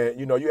doubt, man,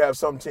 you know, you have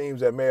some teams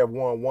that may have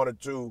won 1 or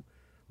 2,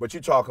 but you're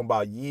talking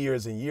about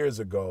years and years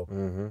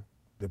ago.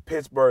 The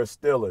Pittsburgh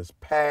Steelers,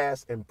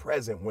 past and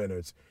present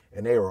winners,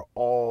 and they were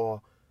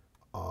all,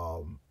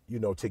 you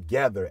know,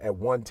 together at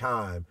one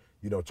time,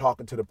 you know,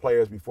 talking to the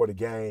players before the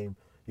game.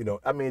 You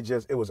know, I mean,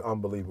 it was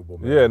unbelievable,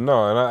 man. Yeah,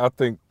 no, and I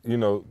think, you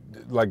know,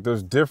 like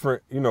there's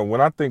different, you know, when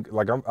I think,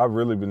 like I've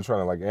really been trying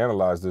to like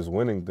analyze this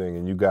winning thing,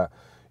 and you got,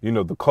 you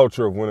know, the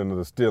culture of winning of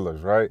the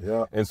Steelers, right?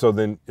 Yeah. And so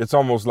then it's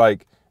almost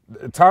like,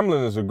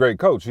 Tomlin is a great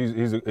coach.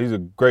 He's a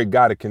great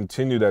guy to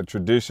continue that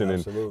tradition.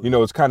 Absolutely. And, you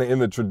know, it's kind of in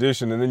the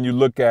tradition. And then you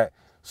look at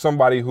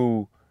somebody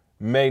who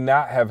may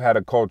not have had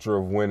a culture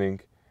of winning,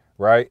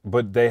 right?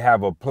 But they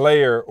have a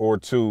player or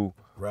two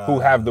who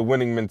have the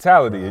winning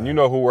mentality. And you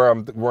know where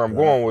I'm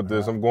going with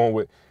this. I'm going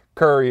with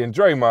Curry and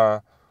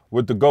Draymond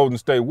with the Golden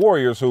State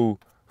Warriors, who,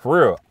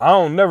 for real, I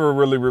don't never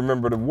really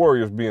remember the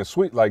Warriors being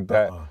sweet like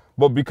that.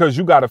 But because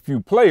you got a few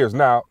players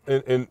now,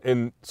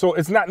 and so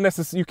it's not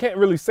necessary. You can't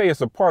really say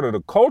it's a part of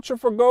the culture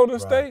for Golden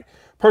State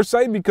per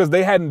se, because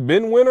they hadn't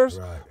been winners.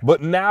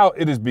 But now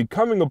it is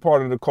becoming a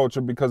part of the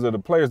culture because of the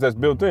players that's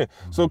built in.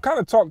 So kind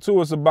of talk to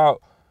us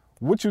about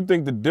what you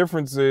think the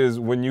difference is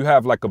when you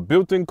have like a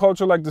built-in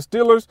culture like the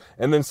Steelers,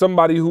 and then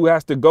somebody who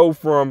has to go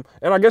from,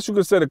 and I guess you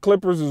could say the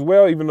Clippers as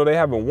well, even though they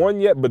haven't won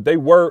yet, but they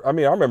were, I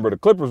mean, I remember the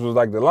Clippers was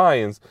like the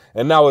Lions,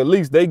 and now at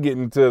least they get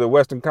into the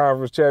Western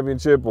Conference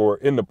Championship or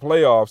in the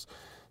playoffs.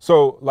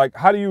 So like,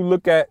 how do you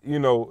look at, you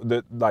know,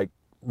 the like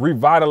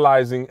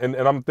revitalizing, and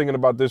I'm thinking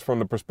about this from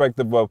the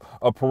perspective of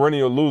a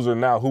perennial loser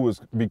now who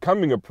is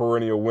becoming a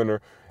perennial winner,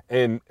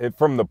 and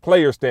from the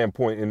player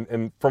standpoint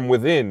and from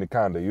within,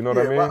 kind of, you know what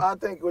I mean? Well, I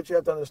think what you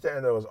have to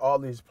understand, though, is all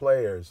these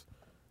players,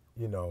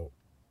 you know,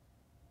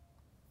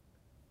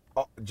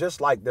 just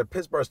like the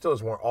Pittsburgh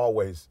Steelers weren't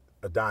always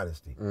a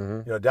dynasty.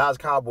 You know, Dallas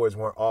Cowboys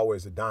weren't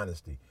always a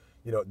dynasty.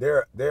 You know,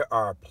 there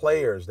are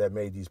players that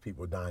made these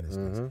people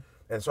dynasties.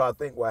 And so I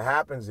think what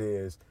happens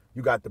is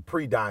you got the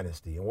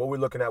pre-dynasty. And what we're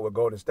looking at with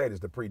Golden State is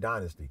the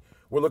pre-dynasty.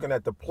 We're looking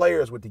at the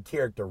players with the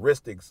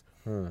characteristics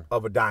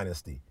of a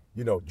dynasty.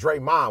 You know,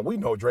 Draymond, we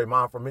know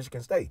Draymond from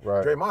Michigan State.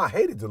 Draymond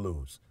hated to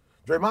lose.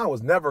 Draymond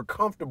was never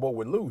comfortable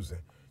with losing.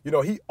 You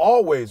know, he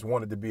always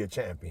wanted to be a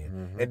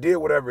champion and did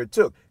whatever it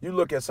took. You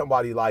look at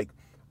somebody like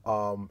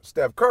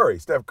Steph Curry.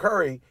 Steph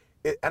Curry,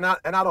 and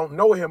I don't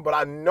know him, but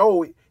I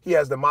know he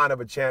has the mind of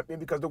a champion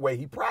because the way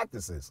he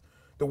practices,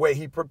 the way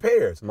he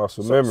prepares.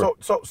 Muscle memory.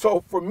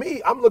 So for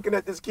me, I'm looking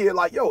at this kid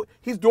like, yo,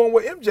 he's doing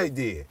what MJ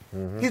did.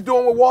 He's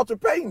doing what Walter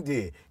Payton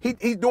did.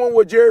 He's doing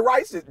what Jerry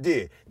Rice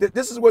did.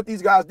 This is what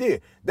these guys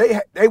did.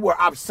 They were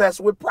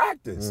obsessed with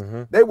practice.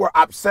 They were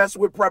obsessed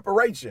with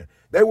preparation.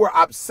 They were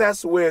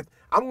obsessed with,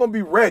 I'm going to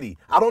be ready.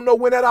 I don't know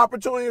when that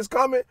opportunity is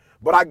coming,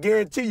 but I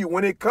guarantee you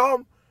when it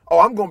comes,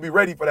 I'm going to be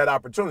ready for that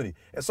opportunity.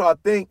 And so I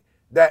think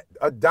that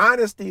a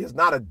dynasty is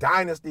not a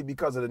dynasty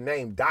because of the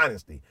name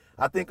dynasty.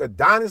 I think a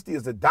dynasty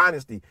is a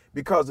dynasty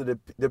because of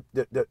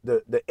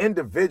the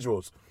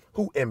individuals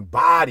who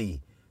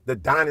embody the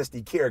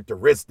dynasty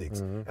characteristics.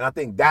 And I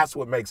think that's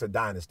what makes a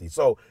dynasty.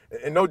 So,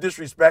 and no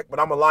disrespect, but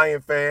I'm a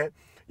Lion fan.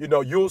 You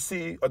know, you'll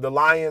see the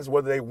Lions,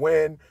 whether they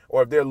win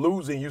or if they're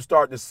losing, you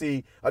start to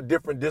see a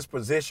different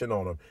disposition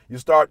on them. You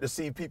start to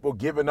see people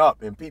giving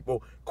up and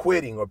people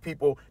quitting or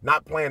people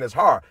not playing as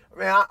hard.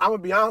 Man, I'm going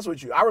to be honest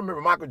with you. I remember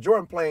Michael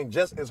Jordan playing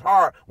just as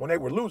hard when they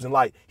were losing.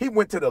 Like, he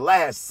went to the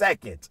last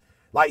second.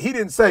 Like, he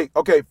didn't say,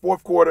 okay,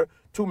 fourth quarter,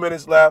 2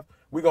 minutes left,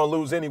 we're going to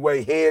lose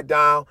anyway, head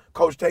down,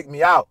 coach, take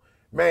me out.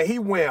 Man, he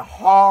went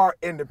hard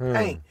in the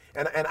paint.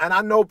 And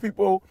I know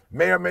people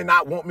may or may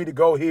not want me to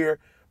go here,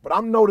 but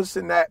I'm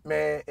noticing that,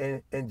 man,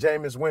 in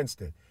Jameis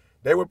Winston.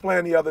 They were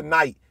playing the other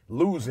night,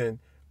 losing,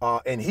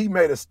 and he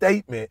made a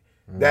statement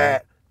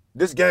that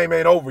this game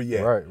ain't over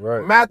yet.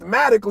 Right.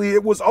 Mathematically,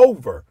 it was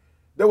over.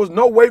 There was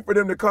no way for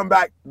them to come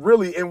back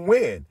really and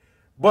win.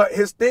 But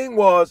his thing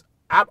was,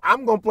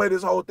 I'm going to play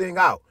this whole thing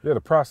out. Yeah,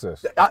 the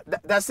process.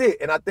 That's it.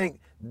 And I think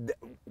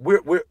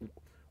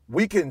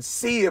we can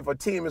see if a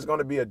team is going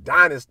to be a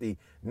dynasty,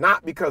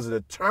 not because of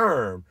the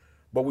term,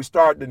 but we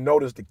start to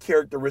notice the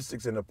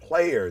characteristics in the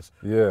players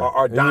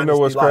are and you know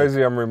what's dynasty-like.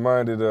 crazy? I'm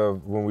reminded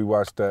of when we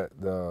watched that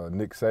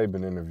Nick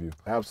Saban interview.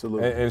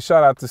 Absolutely. And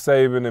shout out to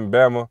Saban and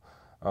Bama.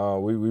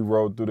 We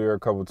rode through there a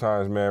couple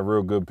times, man.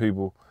 Real good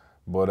people.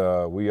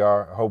 But we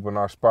are hoping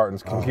our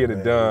Spartans can get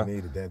it done. We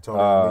need it.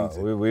 D'Antonio needs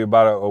it. We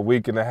about a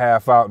week and a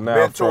half out now.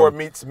 Mentor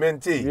meets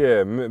mentee.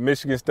 Yeah,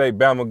 Michigan State,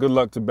 Bama. Good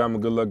luck to Bama.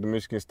 Good luck to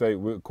Michigan State.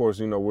 Of course,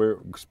 you know, we're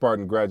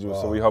Spartan graduates,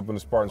 so we're hoping the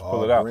Spartans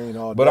pull it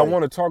out. But I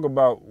want to talk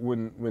about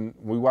when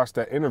we watched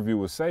that interview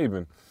with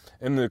Saban,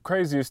 and the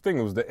craziest thing,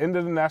 it was the end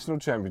of the national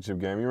championship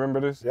game. You remember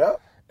this? Yeah.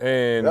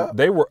 And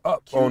they were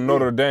up on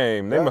Notre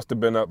Dame. They Yeah. must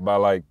have been up by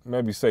like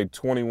maybe say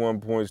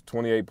 21 points,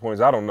 28 points.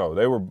 I don't know.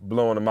 They were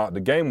blowing them out. The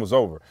game was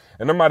over.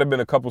 And there might have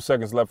been a couple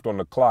seconds left on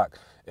the clock.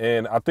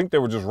 And I think they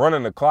were just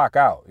running the clock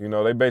out. You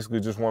know, they basically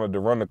just wanted to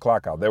run the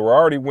clock out. They were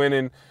already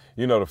winning.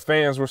 You know, the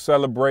fans were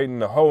celebrating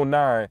the whole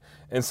nine.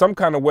 In some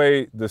kind of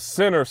way, the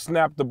center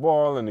snapped the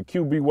ball and the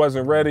QB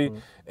wasn't ready.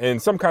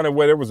 In some kind of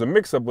way, there was a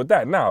mix-up with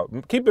that. Now,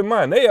 keep in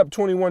mind, they up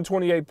 21,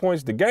 28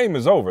 points. The game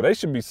is over. They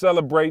should be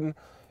celebrating.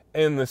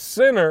 And the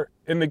center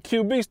and the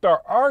QB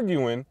start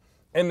arguing,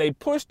 and they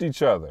pushed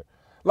each other.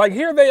 Like,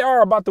 here they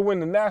are about to win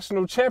the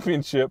national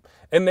championship,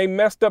 and they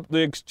messed up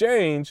the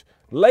exchange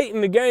late in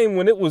the game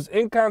when it was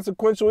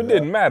inconsequential. It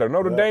didn't matter.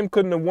 Notre Dame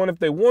couldn't have won if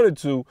they wanted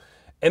to.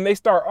 And they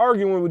start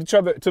arguing with each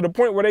other to the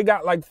point where they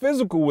got, like,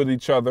 physical with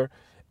each other.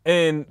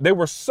 And they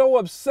were so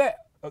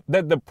upset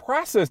that the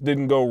process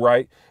didn't go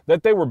right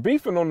that they were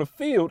beefing on the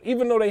field,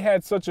 even though they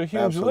had such a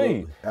huge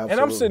lead. And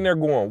I'm sitting there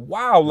going,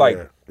 wow,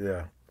 like,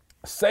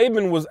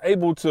 Saban was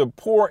able to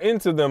pour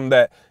into them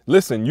that,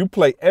 listen, you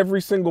play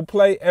every single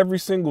play, every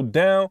single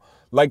down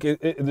like it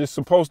is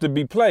supposed to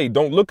be played.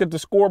 Don't look at the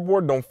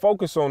scoreboard. Don't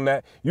focus on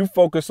that. You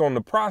focus on the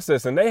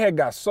process. And they had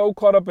got so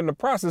caught up in the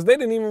process, they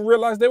didn't even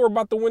realize they were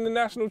about to win the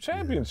national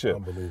championship.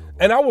 Unbelievable.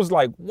 And I was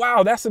like,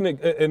 wow, that's an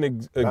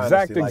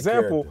exact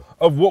example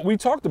of what we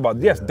talked about.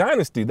 Yes,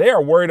 dynasty. They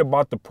are worried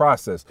about the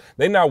process.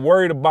 They're not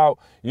worried about,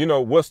 you know,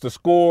 what's the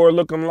score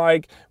looking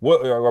like?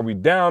 What are we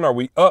down? Are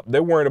we up?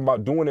 They're worried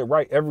about doing it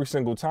right every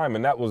single time.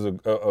 And that was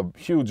a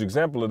huge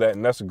example of that.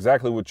 And that's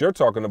exactly what you're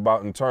talking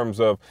about in terms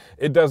of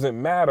it doesn't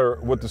matter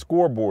what the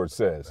scoreboard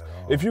says.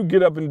 If you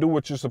get up and do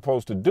what you're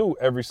supposed to do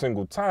every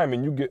single time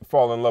and you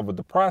fall in love with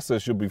the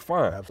process, you'll be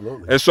fine.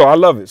 Absolutely. And so I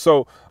love it.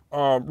 So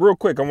real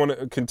quick, I want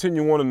to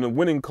continue on in the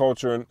winning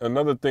culture. And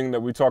another thing that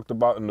we talked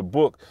about in the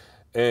book,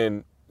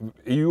 and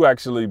you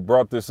actually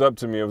brought this up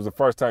to me. It was the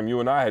first time you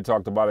and I had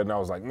talked about it, and I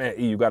was like, man,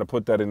 E, you got to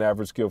put that in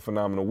average, skill,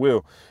 phenomenal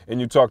will. And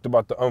you talked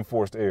about the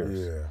unforced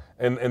errors. Yeah.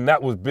 And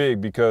that was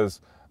big because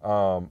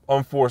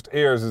unforced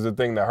errors is a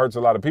thing that hurts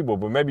a lot of people.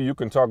 But maybe you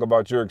can talk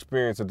about your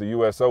experience at the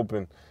U.S.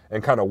 Open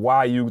and kind of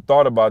why you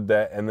thought about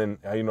that, and then,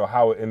 you know,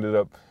 how it ended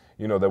up,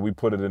 you know, that we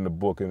put it in the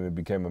book and it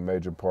became a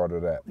major part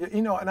of that.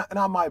 You know, and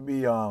I might be,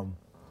 you know,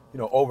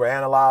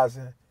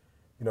 overanalyzing,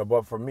 you know,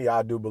 but for me,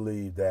 I do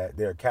believe that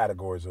there are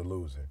categories of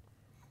losing.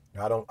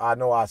 I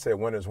know I said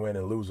winners win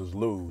and losers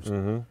lose,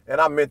 and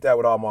I meant that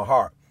with all my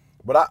heart.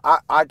 But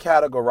I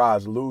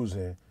categorize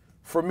losing,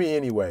 for me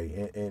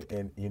anyway,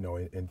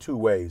 in two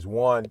ways.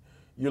 One,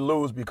 you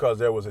lose because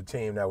there was a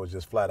team that was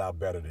just flat out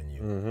better than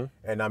you.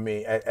 And I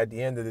mean, at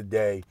the end of the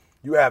day,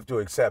 you have to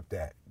accept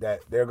that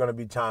there are going to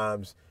be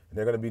times, and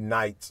there are going to be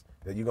nights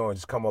that you're going to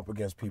just come up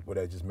against people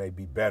that just may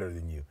be better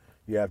than you.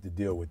 You have to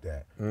deal with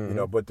that. You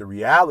know, but the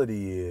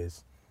reality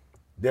is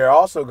there are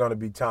also going to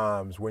be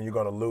times when you're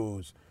going to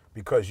lose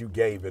because you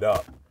gave it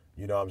up.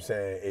 You know what I'm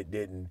saying?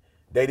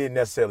 They didn't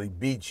necessarily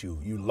beat you.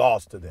 You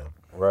lost to them.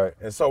 Right.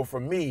 And so for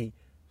me,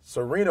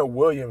 Serena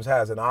Williams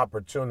has an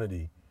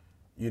opportunity.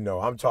 You know,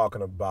 I'm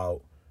talking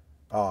about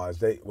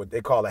what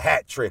they call a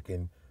hat trick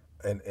in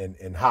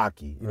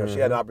hockey. You know, she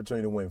had an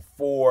opportunity to win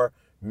 4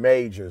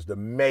 majors, the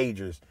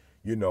majors,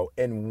 you know,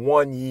 in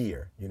 1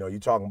 year. You know, you're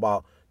talking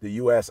about the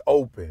U.S.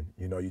 Open.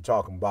 You know, you're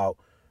talking about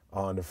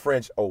the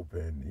French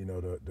Open. You know,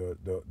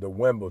 the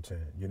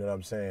Wimbledon. You know what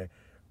I'm saying?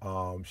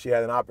 She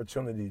had an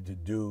opportunity to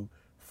do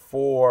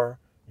 4,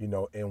 you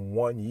know, in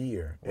 1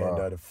 year, Wow.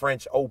 and the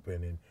French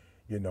Open, and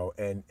you know,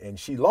 and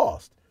she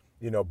lost,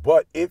 you know.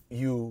 But if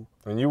you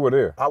And you were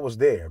there. I was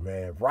there,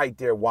 man, right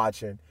there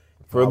watching.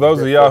 For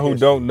those of y'all who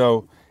don't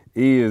know,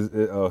 E is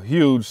a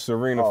huge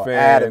Serena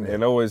fan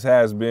and always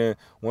has been.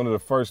 One of the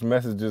first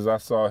messages I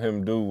saw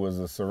him do was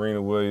a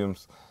Serena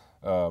Williams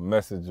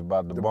message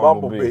about the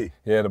bumblebee.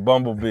 Yeah, the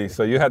bumblebee.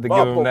 So you have to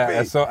give him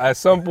that. At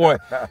some point,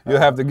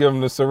 you'll have to give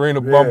him the Serena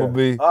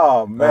bumblebee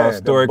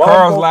story.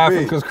 Carl's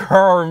laughing because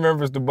Carl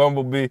remembers the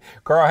bumblebee.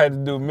 Carl had to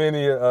do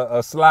many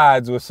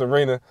slides with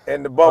Serena.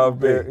 And the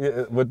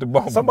bumblebee. With the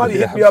bumblebee. Somebody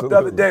hit me up the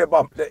other day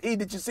about, E,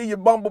 did you see your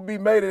bumblebee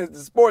made it as the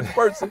sports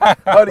person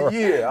of the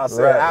year? I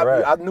said,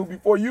 I knew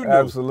before you knew.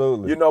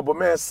 Absolutely. You know, but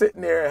man,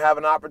 sitting there and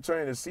having an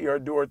opportunity to see her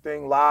do her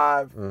thing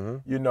live,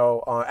 you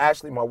know,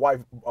 actually my wife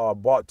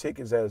bought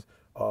tickets as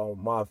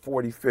my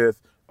 45th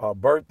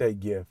birthday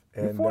gift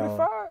And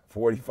 45?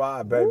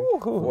 45, baby. Ooh,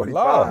 45.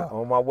 Lord.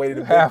 On my way to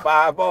the big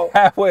 5-0.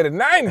 Halfway to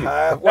 90.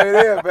 Halfway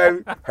there,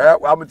 baby.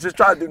 I'm just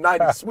trying to do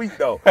 90 sweet,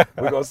 though.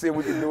 We're going to see if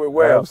we can do it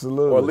well.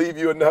 Absolutely. Or leave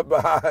you enough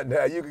behind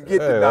now. You can get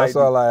to 90. That's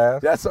all I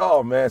ask. That's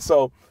all, man.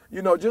 So,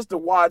 just to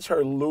watch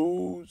her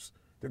lose,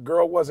 the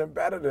girl wasn't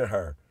better than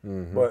her.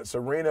 But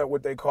Serena,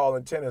 what they call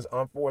in tennis,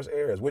 unforced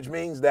errors, which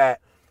means that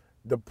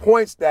the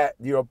points that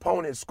your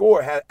opponent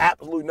scored had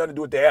absolutely nothing to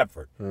do with their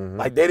effort.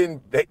 Like they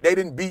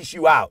didn't beat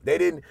you out. They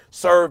didn't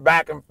serve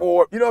back and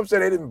forth. You know what I'm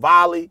saying? They didn't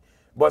volley.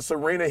 But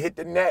Serena hit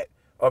the net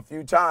a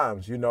few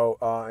times,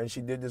 and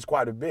she did this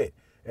quite a bit.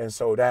 And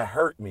so that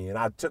hurt me. And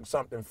I took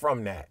something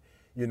from that,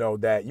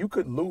 that you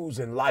could lose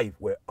in life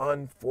with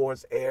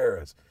unforced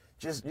errors.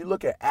 Just you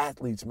look at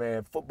athletes,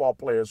 man, football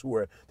players who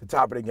are at the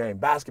top of the game,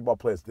 basketball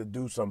players that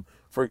do some,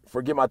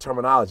 forget my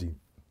terminology,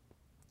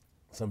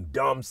 some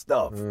dumb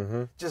stuff,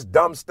 just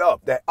dumb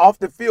stuff, that off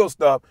the field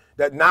stuff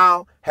that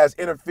now has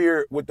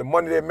interfered with the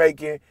money they're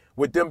making,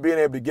 with them being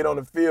able to get on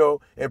the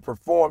field and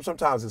perform.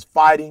 Sometimes it's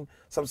fighting,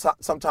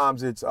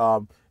 sometimes it's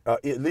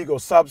illegal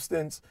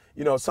substance,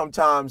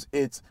 sometimes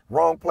it's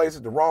wrong place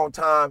at the wrong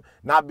time,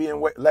 not being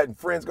letting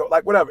friends go,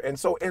 like whatever. And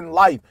so in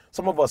life,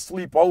 some of us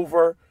sleep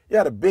over. You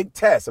had a big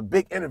test, a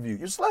big interview.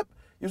 You slept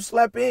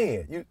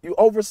in, you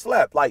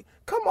overslept. Like,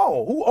 come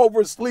on, who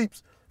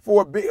oversleeps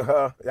for a big,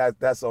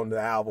 that's on the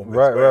album.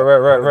 Right.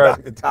 Go.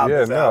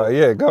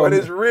 But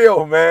it's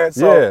real, man.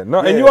 So,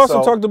 and you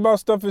also talked about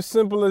stuff as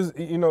simple as,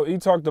 he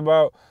talked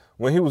about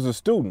when he was a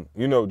student,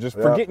 just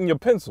forgetting your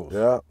pencils.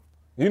 Yeah.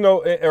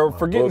 Or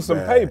forgetting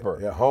some paper,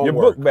 your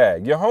book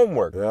bag, your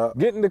homework,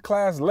 getting to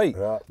class late.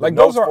 Like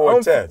those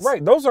are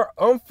those are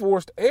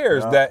unforced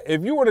errors that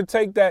if you were to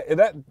take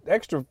that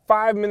extra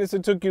 5 minutes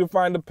it took you to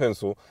find a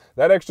pencil,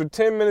 that extra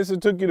 10 minutes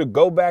it took you to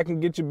go back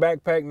and get your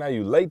backpack, now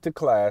you late to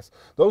class.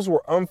 Those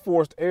were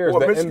unforced errors.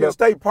 Well, Michigan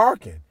State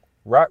parking.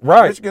 Right.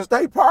 Michigan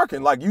State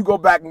parking. Like you go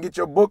back and get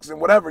your books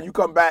and whatever, you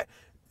come back,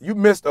 you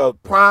missed a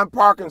prime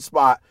parking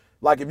spot.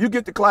 Like if you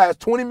get to class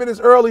 20 minutes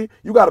early,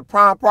 you got a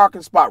prime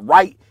parking spot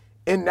right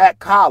in that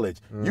college.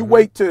 You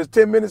wait till it's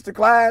 10 minutes to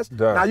class.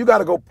 Done. Now you got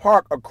to go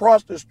park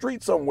across the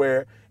street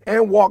somewhere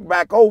and walk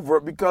back over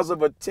because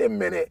of a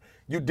 10-minute.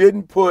 You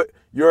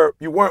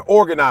weren't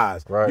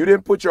organized. Right. You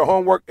didn't put your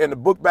homework in the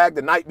book bag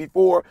the night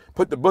before,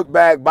 put the book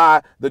bag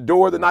by the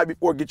door the night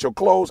before, get your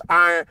clothes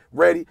ironed,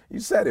 ready. You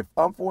said it,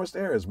 unforced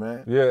errors,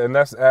 man. Yeah, and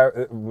that's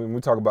when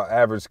we talk about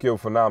average skill,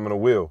 phenomenal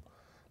will.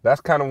 That's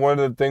kind of one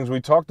of the things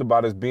we talked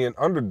about as being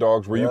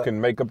underdogs where you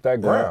can make up that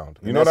ground.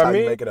 You know what I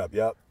mean? You make it up,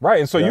 Right,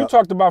 and so you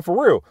talked about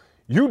for real.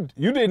 You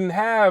didn't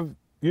have,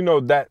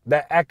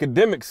 that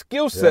academic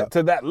skill set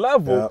to that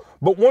level,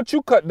 but once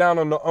you cut down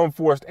on the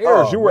unforced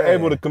errors, you were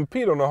able to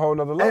compete on a whole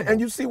nother level. And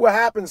you see what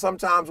happens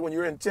sometimes when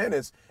you're in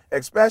tennis,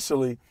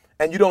 especially,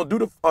 and you don't do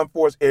the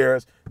unforced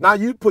errors. Now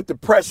you put the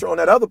pressure on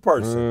that other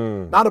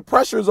person. Now the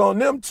pressure is on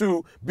them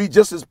to be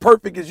just as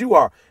perfect as you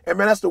are. And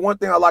man, that's the one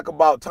thing I like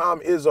about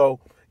Tom Izzo,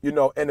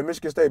 and the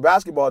Michigan State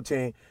basketball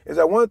team, is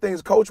that one of the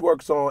things coach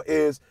works on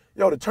is,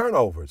 the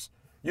turnovers.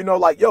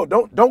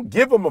 Don't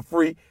give them a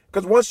free,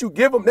 because once you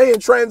give them, they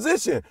in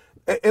transition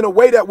in a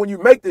way that when you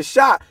make the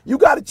shot, you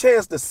got a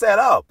chance to set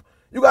up.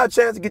 You got a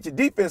chance to get your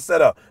defense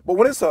set up. But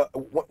when it's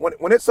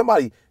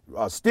somebody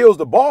steals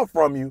the ball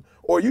from you,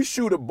 or you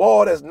shoot a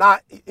ball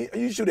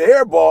you shoot an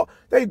air ball,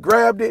 they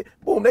grabbed it,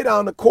 boom, they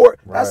down the court.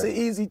 Right. That's an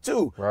easy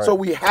two. Right. So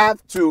we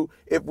have to,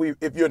 if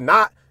you're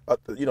not,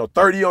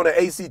 30 on the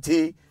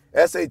ACT,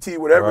 SAT,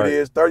 whatever it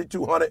is,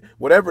 3,200,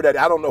 whatever that,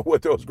 I don't know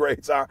what those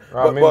grades are.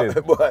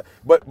 But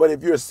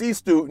if you're a C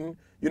student,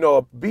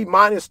 a B-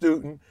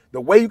 student, the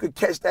way you could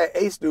catch that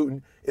A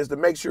student is to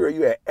make sure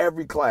you at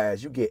every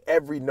class, you get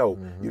every note,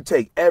 you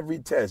take every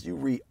test, you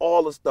read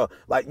all the stuff.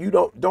 Like you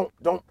don't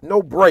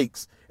no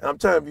breaks. And I'm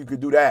telling you could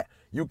do that.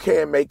 You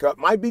can make up.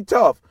 Might be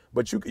tough,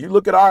 but you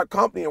look at our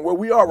company and where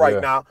we are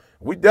right now.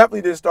 We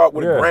definitely didn't start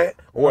with a grant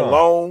or a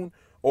loan.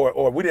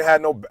 Or we didn't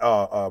have no,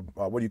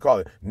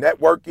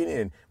 networking,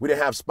 and we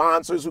didn't have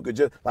sponsors who could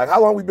just, like,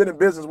 how long we been in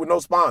business with no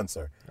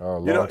sponsor?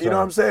 You know what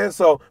I'm saying?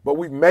 So, but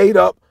we've made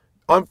up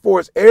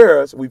unforced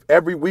errors.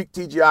 Every week,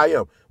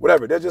 TGIM,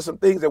 whatever. There's just some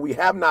things that we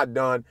have not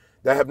done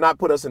that have not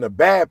put us in a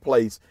bad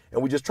place,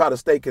 and we just try to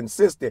stay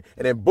consistent,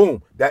 and then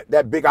boom,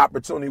 that big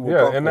opportunity will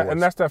come for us.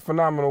 And that's that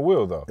phenomenal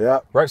will, though. Yeah.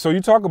 Right, so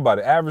you talk about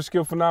it, average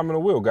skill,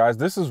 phenomenal will, guys.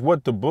 This is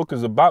what the book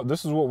is about.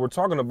 This is what we're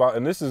talking about,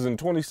 and this is in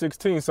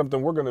 2016,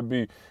 something we're going to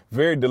be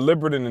very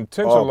deliberate and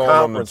intentional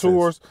on the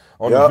tours,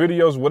 on the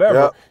videos,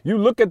 whatever. You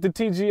look at the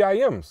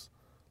TGIMs.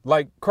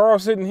 Like Carl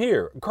sitting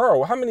here.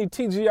 Carl, how many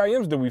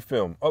TGIMs did we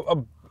film?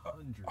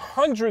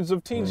 Hundreds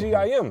of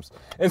TGIMs.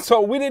 And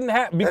so we didn't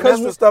have, because and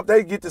that's the stuff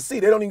they get to see.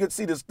 They don't even get to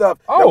see the stuff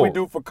that we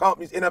do for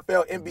companies,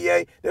 NFL,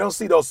 NBA. They don't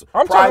see those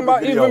I'm private talking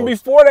about videos. Even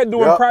before that,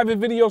 doing private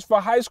videos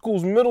for high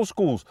schools, middle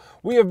schools.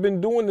 We have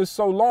been doing this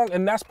so long,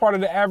 and that's part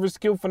of the average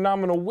skill,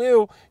 phenomenal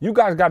will. You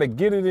guys got to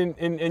get it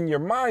in your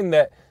mind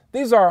that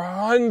these are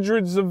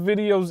hundreds of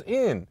videos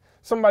in.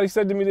 somebody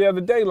said to me the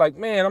other day, like,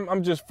 man,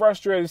 I'm just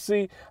frustrated.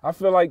 See, I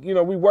feel like, you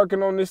know, we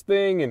working on this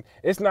thing and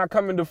it's not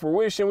coming to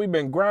fruition. We've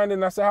been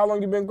grinding. I said, how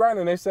long you been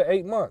grinding? They said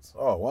 8 months.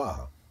 Oh,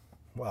 wow.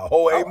 Wow,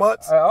 whole 8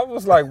 months? I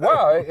was like,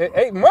 wow,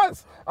 8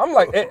 months? I'm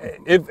like,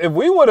 if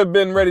we would have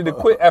been ready to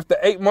quit after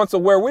 8 months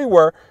of where we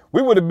were,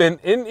 we would have been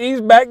in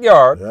E's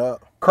backyard. Yeah.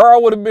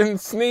 Carl would have been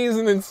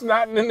sneezing and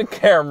snotting in the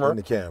camera. In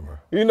the camera.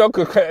 You know,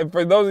 'cause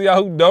for those of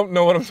y'all who don't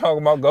know what I'm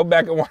talking about, go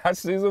back and watch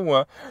season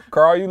 1.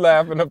 Carl, you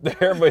laughing up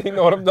there, but he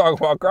know what I'm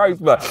talking about. Carl used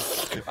to be like,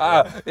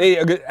 hey,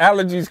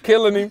 allergies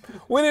killing him.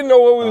 We didn't know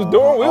what we was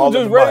doing. We was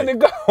just ready to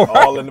go. Right?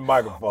 All in the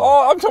microphone.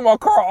 I'm talking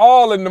about Carl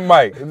all in the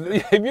mic.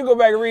 If you go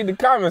back and read the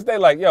comments, they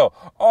like, yo,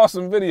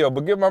 awesome video,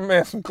 but give my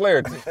man some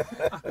clarity.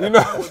 You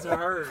know,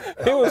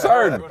 he was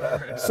hurting.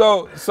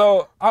 So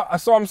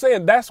I'm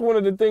saying that's one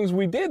of the things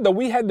we did, though.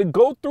 We had to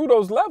go through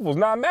those levels.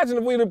 Now imagine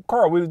if we'd have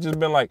just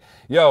been like,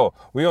 yo,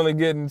 we only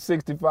getting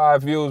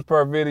 65 views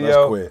per video.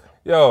 Let's quit.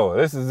 Yo,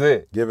 this is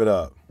it. Give it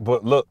up.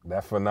 But look,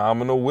 that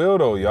phenomenal will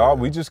though, y'all.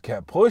 We just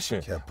kept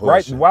pushing.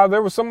 Right? While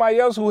there was somebody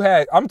else who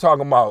had, I'm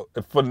talking about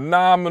a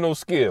phenomenal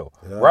skill,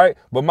 right?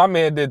 But my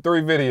man did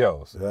 3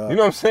 videos. Yeah. You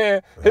know what I'm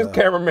saying? His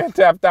cameraman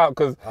tapped out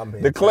because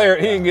the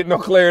clarity, he didn't get no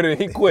clarity.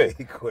 He quit.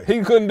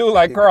 He couldn't do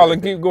like Carl and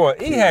keep going.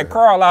 He had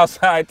Carl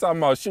outside talking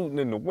about shooting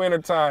in the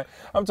wintertime.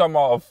 I'm talking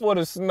about a foot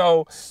of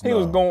snow. He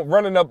was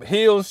running up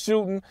hills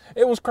shooting.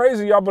 It was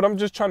crazy, y'all, but I'm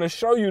just trying to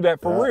show you that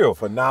for real.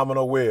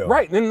 Phenomenal will.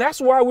 Right, and that's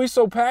why we're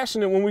so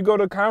passionate when we go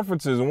to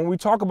conferences and when we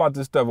talk about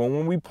this stuff and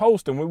when we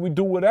post and when we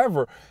do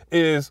whatever,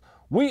 is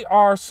we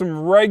are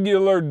some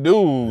regular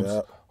dudes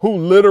who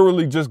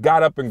literally just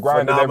got up and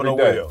grinded every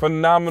day.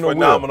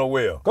 Phenomenal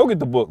will. Go get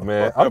the book,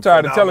 man. I'm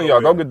tired of telling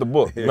y'all, go get the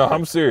book. No,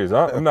 I'm serious.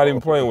 I'm not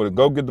even playing with it.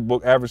 Go get the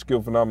book, Average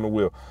Skill, Phenomenal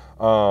Will.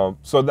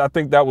 So I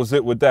think that was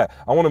it with that.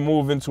 I want to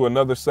move into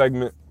another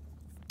segment.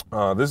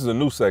 This is a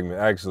new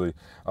segment, actually.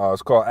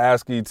 It's called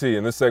Ask ET,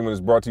 and this segment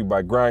is brought to you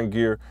by Grind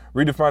Gear.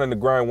 Redefining the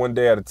grind one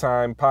day at a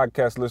time.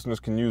 Podcast listeners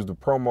can use the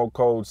promo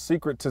code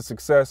Secret to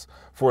Success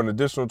for an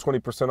additional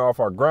 20% off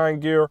our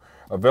grind gear,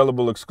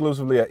 available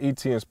exclusively at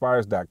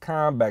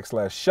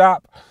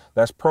etinspires.com/shop.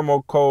 That's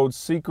promo code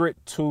Secret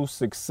to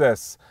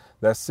Success.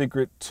 That's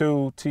Secret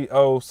to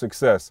T-O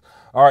Success.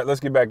 All right, let's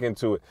get back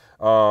into it.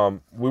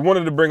 We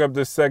wanted to bring up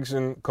this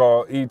section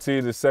called ET,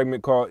 this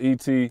segment called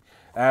ET,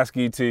 Ask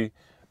ET.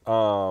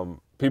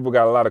 People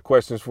got a lot of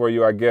questions for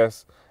you, I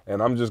guess,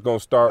 and I'm just gonna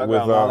start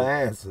with a lot of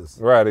answers.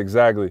 Right,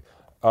 exactly.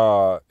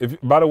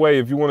 By the way,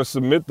 if you want to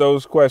submit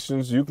those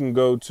questions, you can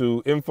go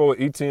to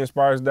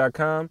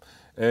info@etinspires.com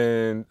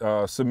and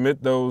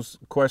submit those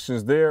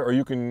questions there, or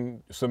you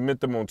can submit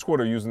them on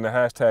Twitter using the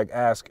hashtag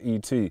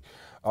AskET.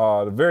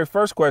 The very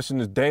first question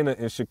is Dana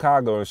in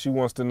Chicago, and she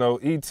wants to know,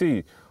 ET,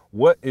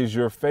 what is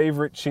your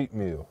favorite cheat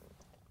meal?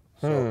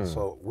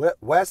 So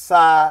West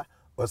Side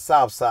or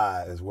South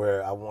Side is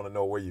where I want to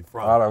know where you're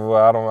from.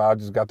 I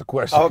just got the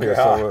question here,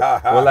 so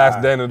we'll ask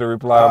Dana to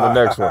reply on the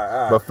next one.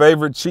 But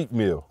favorite cheat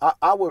meal?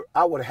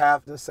 I would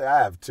have to say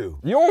I have 2.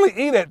 You only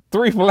eat at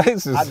 3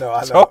 places. I know.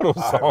 Total,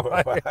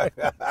 I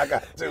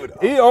got 2 though.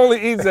 He only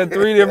eats at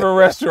 3 different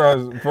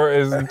restaurants for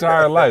his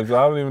entire life, so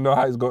I don't even know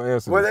how he's gonna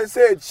answer. Well, they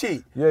said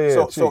cheat.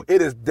 Yeah. So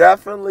it is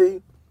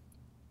definitely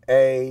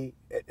a.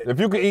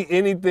 If you could eat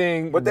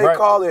anything, but they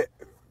call it.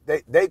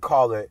 They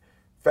call it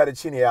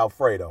fettuccine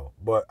alfredo,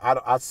 but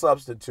I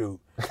substitute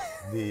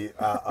the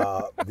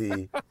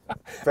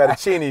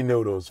fettuccine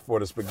noodles for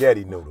the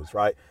spaghetti noodles,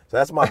 right? So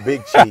that's my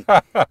big cheat,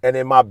 and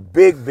then my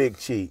big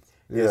cheat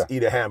is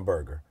eat a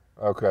hamburger.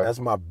 Okay, that's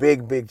my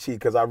big cheat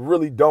because I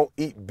really don't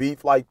eat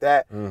beef like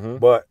that.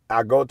 But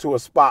I go to a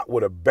spot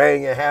with a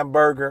banging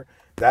hamburger.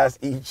 That's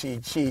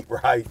cheat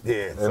right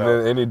there. And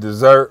then any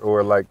dessert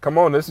or like, come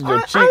on, this is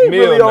your cheat I ain't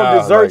meal really now. on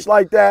desserts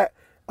like that.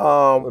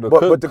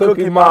 But the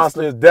Cookie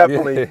Monster is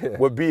definitely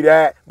would be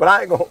that. But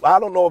I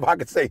don't know if I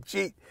could say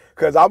cheat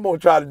because I'm gonna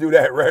try to do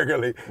that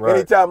regularly. Right.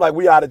 Anytime like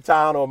we out of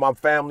town or my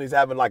family's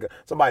having like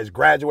somebody's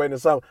graduating or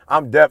something,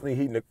 I'm definitely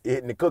hitting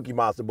the Cookie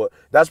Monster. But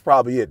that's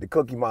probably it, the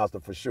Cookie Monster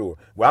for sure.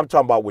 Well, I'm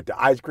talking about with the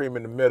ice cream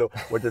in the middle,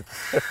 with the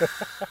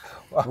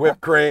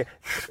whipped cream,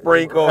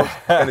 sprinkles,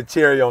 and the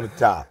cherry on the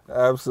top.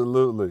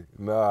 Absolutely.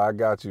 No, I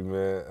got you,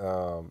 man.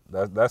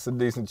 That's a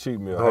decent cheat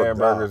meal. No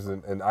Hamburgers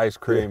and ice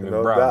cream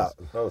and brownies.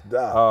 No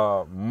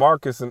doubt.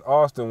 Marcus in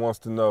Austin wants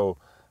to know,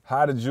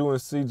 how did you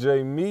and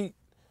CJ meet?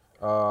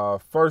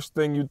 First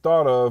thing you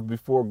thought of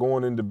before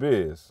going into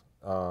biz?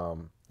 I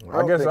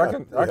guess I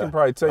can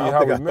probably tell you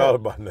how we met. I thought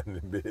about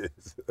nothing in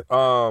biz.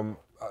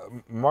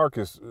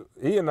 Marcus,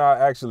 he and I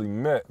actually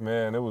met,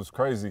 man. It was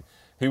crazy.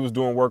 He was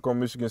doing work on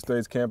Michigan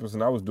State's campus,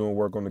 and I was doing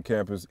work on the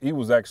campus. He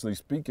was actually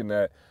speaking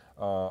at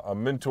a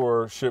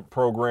mentorship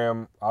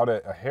program out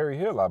at Harry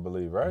Hill, I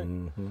believe, right?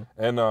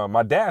 And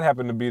my dad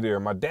happened to be there.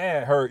 My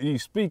dad heard E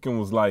speak and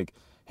was like,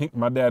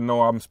 my dad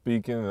know I'm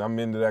speaking and I'm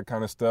into that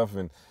kind of stuff.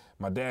 And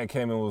my dad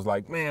came and was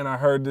like, man, I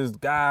heard this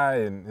guy,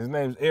 and his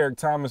name's Eric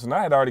Thomas, and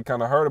I had already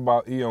kind of heard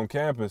about E on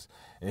campus.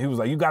 And he was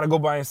like, you got to go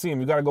by and see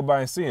him. You got to go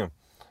by and see him.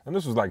 And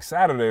this was like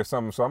Saturday or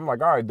something. So I'm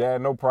like, all right,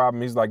 Dad, no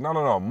problem. He's like,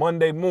 no.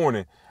 Monday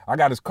morning, I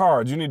got his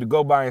cards. You need to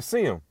go by and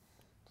see him.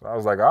 So I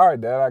was like, all right,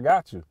 Dad, I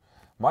got you.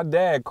 My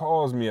dad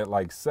calls me at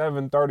like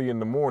 7:30 in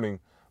the morning,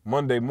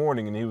 Monday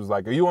morning, and he was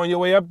like, are you on your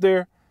way up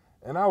there?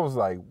 And I was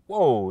like,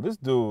 whoa, this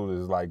dude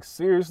is like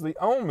seriously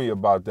on me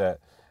about that.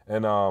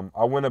 And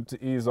I went up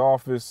to E's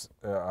office.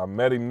 I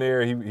met him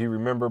there. He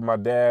remembered my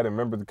dad and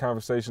remembered the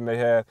conversation they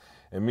had.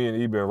 And me and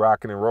E been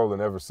rocking and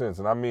rolling ever since.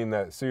 And I mean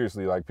that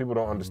seriously. Like, people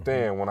don't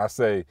understand when I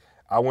say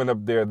I went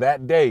up there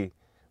that day,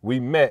 we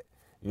met.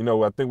 You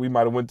know, I think we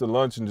might have went to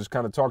lunch and just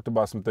kind of talked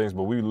about some things,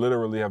 but we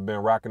literally have been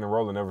rocking and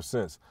rolling ever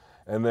since.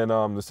 And then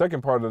the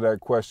second part of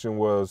that question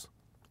was,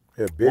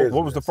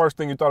 what was the first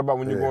thing you thought about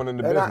when you're going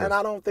into business? And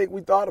I don't think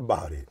we thought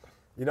about it.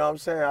 You know what I'm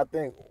saying? I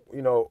think,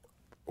 you know,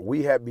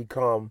 we had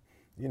become,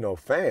 you know,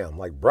 fam,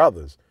 like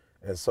brothers.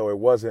 And so it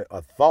wasn't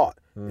a thought.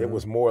 It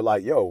was more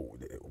like, yo,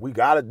 we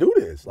got to do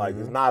this. Like,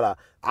 it's not an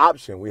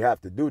option. We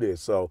have to do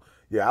this. So,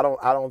 yeah,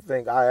 I don't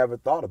think I ever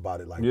thought about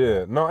it like that.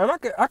 Yeah, no, and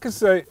I can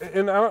say,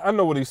 and I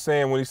know what he's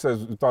saying when he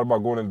says he thought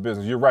about going into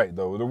business. You're right,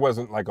 though. There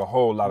wasn't like a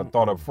whole lot of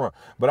thought up front.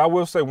 But I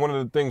will say one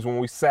of the things when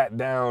we sat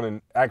down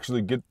and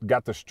actually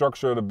got the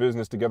structure of the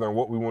business together and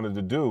what we wanted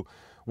to do,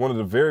 one of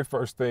the very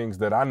first things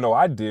that I know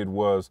I did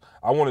was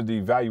I wanted to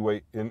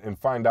evaluate and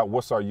find out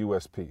what's our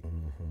USP,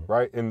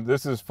 right? And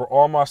this is for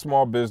all my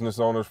small business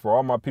owners, for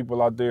all my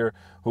people out there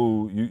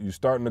who you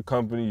starting a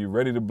company, you're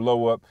ready to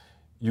blow up.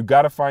 You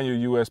got to find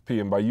your USP,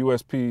 and by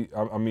USP,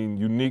 I mean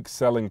unique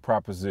selling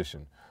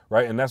proposition,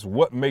 right? And that's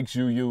what makes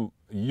you,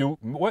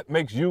 what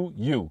makes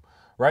you,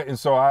 right? And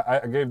so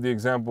I gave the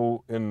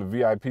example in the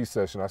VIP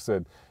session. I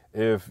said,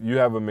 if you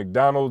have a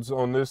McDonald's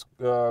on this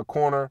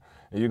corner,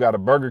 and you got a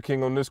Burger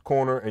King on this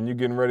corner, and you're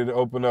getting ready to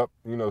open up,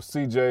 you know,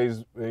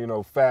 CJ's, you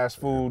know, fast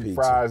food,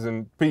 fries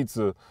and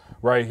pizza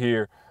right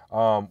here,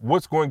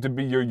 what's going to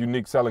be your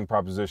unique selling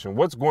proposition?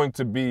 What's going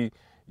to be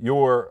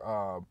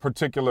your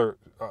particular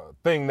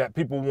thing that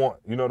people want?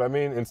 You know what I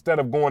mean? Instead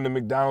of going to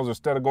McDonald's,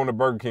 instead of going to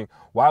Burger King,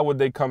 why would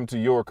they come to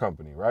your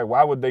company, right?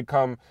 Why would they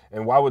come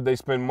and why would they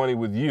spend money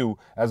with you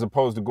as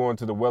opposed to going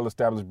to the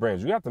well-established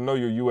brands? You have to know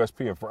your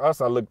USP. And for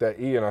us, I looked at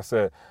E and I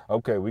said,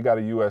 okay, we got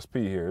a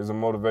USP here. He's a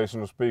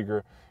motivational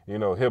speaker, you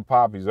know, hip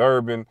hop, he's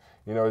urban,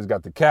 you know, he's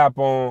got the cap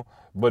on,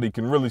 but he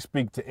can really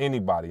speak to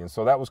anybody. And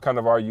so that was kind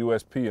of our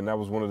USP, and that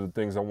was one of the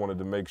things I wanted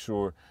to make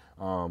sure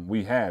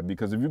we had.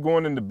 Because if you're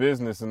going into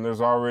business and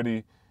there's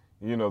already,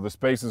 you know, the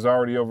space is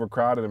already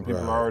overcrowded and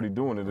people are already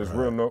doing it, there's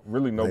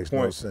really no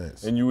point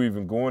in you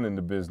even going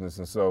into business.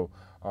 And so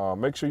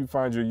make sure you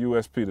find your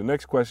USP. The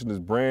next question is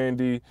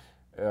Brandy.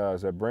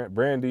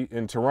 Brandy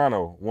in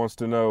Toronto wants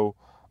to know,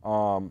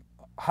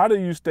 how do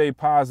you stay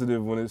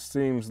positive when it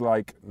seems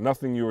like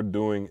nothing you're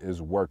doing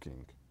is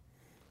working?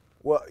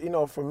 Well, you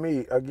know, for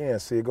me, again,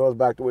 see, it goes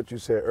back to what you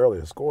said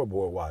earlier,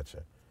 scoreboard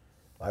watching.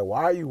 Like,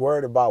 why are you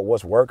worried about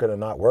what's working or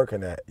not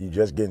working at you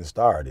just getting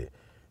started?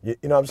 You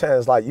know what I'm saying?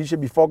 It's like you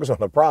should be focused on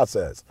the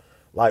process.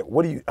 Like,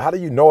 how do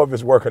you know if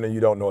it's working and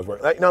you don't know it's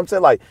working? Like, you know what I'm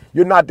saying? Like,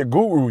 you're not the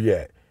guru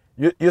yet.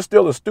 You're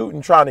still a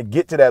student trying to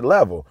get to that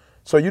level.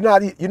 So you're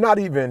not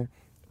even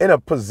in a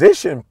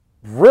position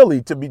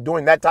really to be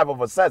doing that type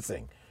of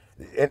assessing.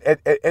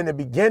 In the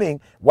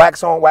beginning,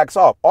 wax on, wax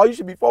off. All you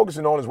should be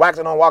focusing on is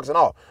waxing on, waxing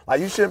off. Like,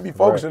 you shouldn't be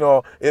focusing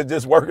on is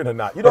this working or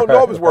not. You don't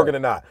know if it's working or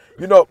not.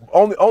 You know,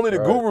 only the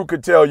guru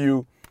could tell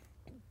you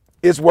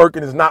it's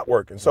working, it's not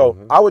working. So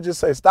I would just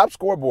say stop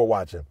scoreboard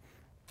watching.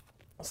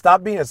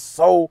 Stop being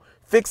so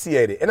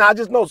fixated. And I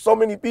just know so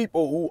many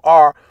people who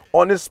are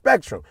on this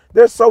spectrum.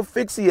 They're so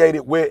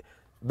fixated with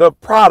the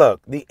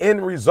product, the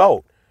end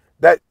result,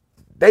 that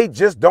they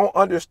just don't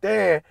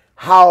understand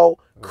how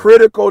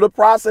critical the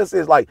process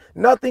is. Like,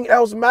 nothing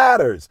else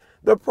matters.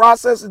 The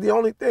process is the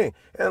only thing.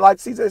 And like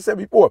CJ said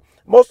before,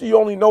 most of you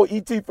only know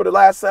ET for the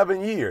last 7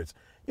 years.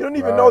 You don't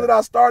even know that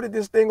I started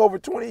this thing over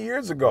 20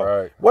 years ago.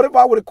 Right. What if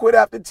I would have quit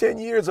after 10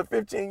 years or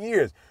 15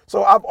 years?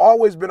 So I've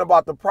always been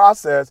about the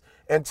process.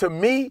 And to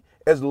me,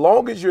 as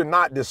long as you're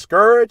not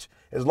discouraged,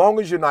 as long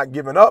as you're not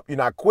giving up, you're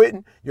not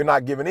quitting, you're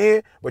not giving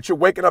in, but you're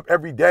waking up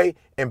every day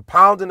and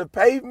pounding the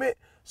pavement,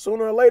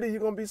 sooner or later, you're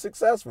going to be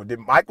successful. Did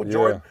Michael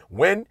Jordan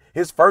win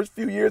his first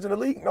few years in the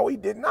league? No, he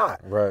did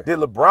not. Right. Did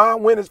LeBron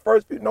win his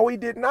first few? No, he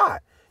did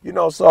not. You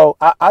know, so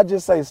I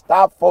just say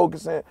stop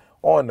focusing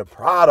on the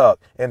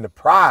product and the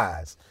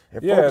prize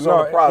and focus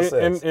on the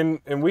process.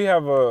 And we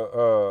have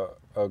a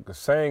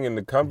saying in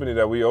the company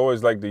that we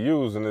always like to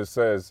use, and it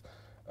says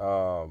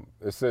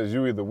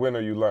you either win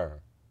or you learn.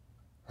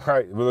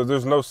 Right, well,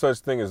 there's no such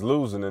thing as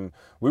losing, and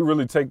we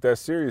really take that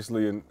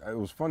seriously. And it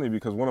was funny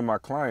because one of my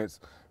clients,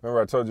 remember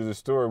I told you this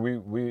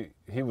story,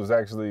 he was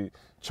actually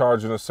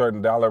charging a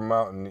certain dollar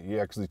amount, and he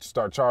actually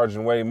started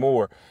charging way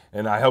more,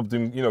 and I helped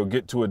him, you know,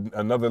 get to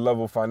another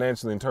level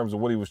financially in terms of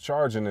what he was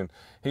charging, and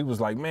he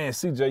was like, man,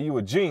 CJ, you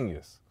a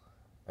genius.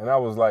 And I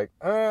was like,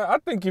 I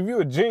think if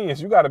you're a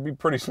genius, you got to be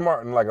pretty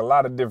smart in like a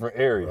lot of different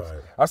areas.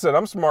 Right. I said,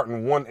 I'm smart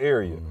in one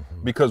area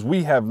because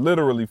we have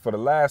literally for the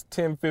last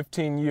 10,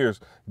 15 years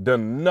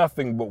done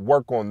nothing but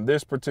work on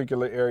this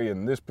particular area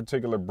and this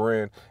particular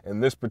brand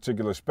and this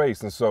particular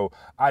space. And so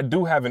I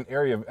do have an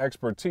area of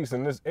expertise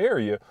in this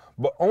area,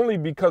 but only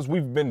because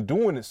we've been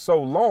doing it so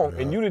long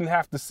and you didn't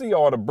have to see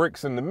all the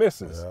bricks and the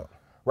misses. Yeah.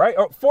 Right?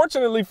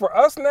 Fortunately for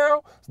us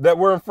now that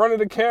we're in front of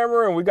the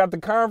camera and we got the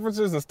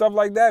conferences and stuff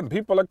like that and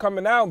people are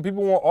coming out and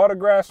people want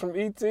autographs from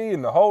ET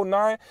and the whole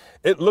nine,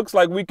 it looks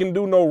like we can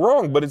do no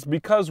wrong, but it's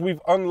because we've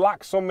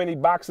unlocked so many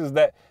boxes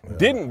that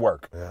didn't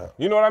work. Yeah.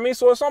 You know what I mean?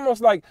 So it's almost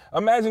like,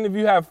 imagine if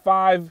you have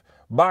 5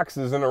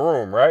 boxes in a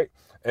room, right?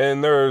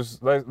 And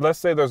let's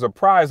say there's a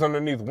prize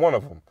underneath one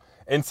of them.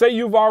 And say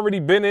you've already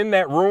been in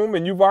that room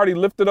and you've already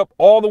lifted up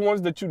all the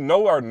ones that you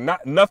know are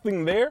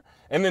nothing there.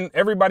 And then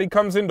everybody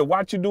comes in to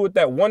watch you do it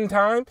that one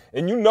time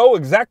and you know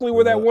exactly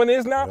where that one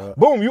is now. Yeah.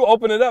 Boom, you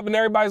open it up and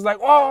everybody's like,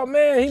 oh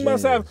man, he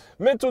must have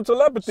mental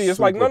telepathy. It's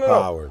like,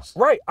 no.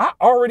 Right, I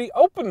already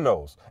opened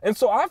those. And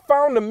so I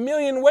found a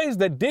million ways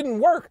that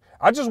didn't work.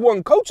 I just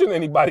wasn't coaching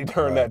anybody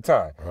during that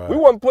time. Right. We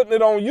wasn't putting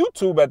it on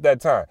YouTube at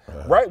that time,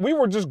 right? We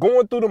were just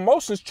going through the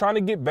motions, trying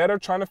to get better,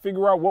 trying to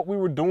figure out what we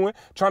were doing,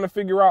 trying to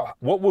figure out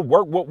what would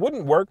work, what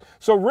wouldn't work.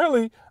 So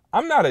really,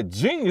 I'm not a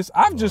genius.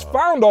 I've just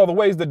found all the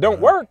ways that don't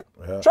work.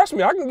 Trust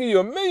me, I can give you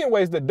a million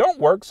ways that don't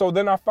work. So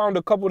then I found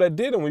a couple that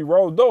did and we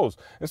rolled those.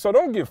 And so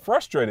don't get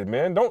frustrated,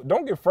 man.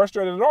 Don't get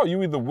frustrated at all.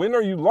 You either win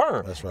or you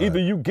learn. That's right. Either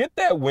you get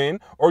that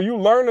win or you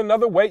learn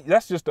another way.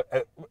 That's just,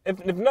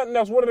 if nothing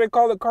else, what do they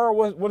call it, Carl?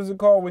 What is it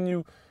called when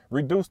you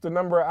reduce the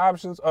number of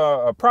options?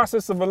 A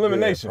process of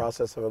elimination. Yeah,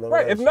 process of elimination.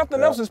 Right, if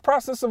nothing else, it's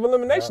process of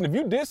elimination. If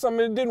you did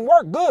something and it didn't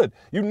work, good.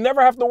 You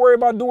never have to worry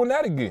about doing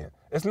that again.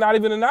 It's not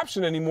even an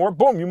option anymore.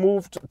 Boom, you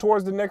move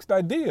towards the next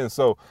idea. And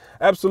so,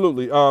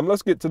 absolutely.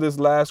 Let's get to this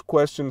last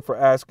question for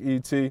Ask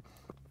ET.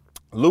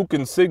 Luke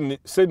in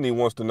Sydney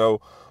wants to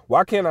know,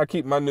 why can't I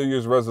keep my New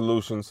Year's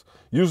resolutions?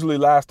 Usually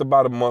last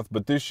about a month,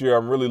 but this year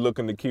I'm really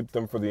looking to keep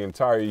them for the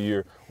entire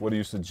year. What do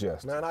you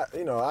suggest? Man,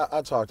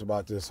 I talked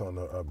about this on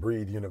a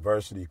Breed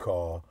University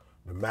call,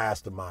 the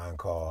mastermind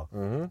call,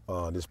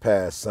 this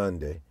past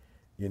Sunday.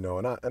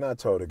 And I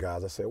told the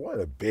guys, I said, one of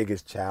the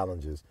biggest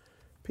challenges,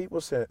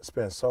 people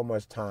spend so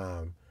much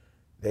time,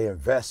 they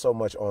invest so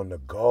much on the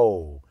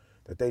goal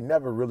that they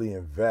never really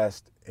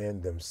invest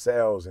in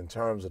themselves in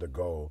terms of the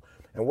goal.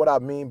 And what I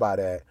mean by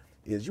that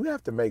is you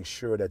have to make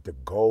sure that the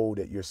goal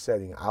that you're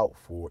setting out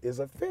for is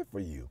a fit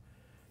for you.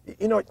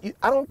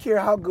 I don't care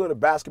how good a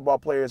basketball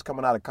player is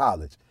coming out of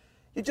college.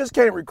 You just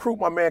can't recruit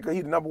my man because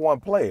he's the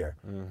 #1 player.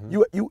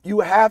 You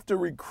have to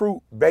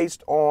recruit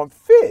based on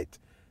fit.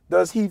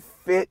 Does he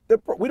fit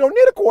we don't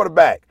need a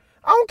quarterback.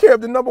 I don't care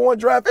if the #1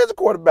 draft is a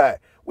quarterback.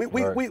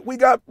 We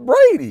got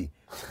Brady.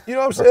 You know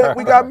what I'm saying?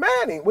 We got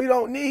Manning. We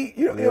don't need,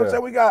 you know what I'm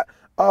saying? We got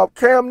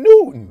Cam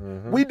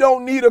Newton. We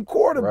don't need a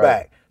quarterback.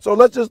 Right. So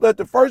let's just let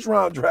the first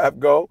round draft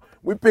go.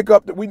 We pick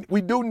up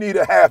we do need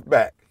a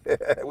halfback.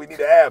 We need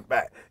a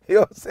halfback. You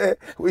know what I'm saying?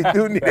 We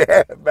do need a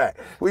halfback.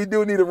 We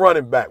do need a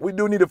running back. We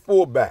do need a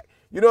fullback.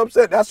 You know what I'm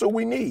saying? That's what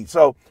we need.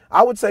 So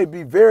I would say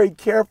be very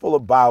careful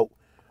about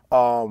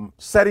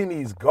setting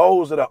these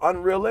goals that are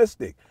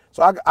unrealistic.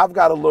 So I've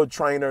got a little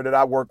trainer that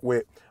I work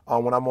with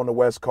when I'm on the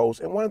West Coast.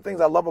 And one of the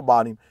things I love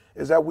about him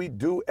is that we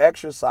do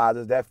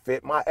exercises that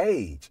fit my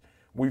age.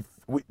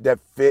 That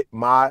fit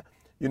my,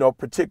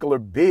 particular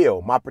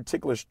build, my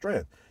particular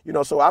strength.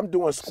 So I'm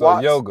doing squats.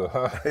 So yoga,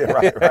 huh?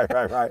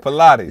 right.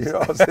 Pilates. You know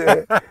what I'm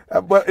saying?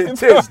 But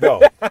intense,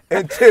 though.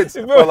 Intense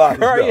Pilates,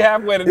 though. Already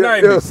halfway to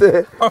 90. You know what I'm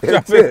saying?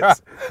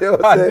 Intense. You know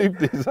what I'm How saying?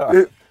 deep these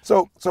are.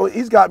 So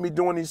he's got me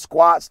doing these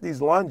squats,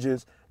 these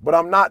lunges, but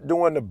I'm not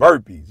doing the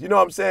burpees. You know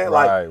what I'm saying?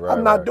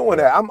 I'm not doing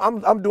that.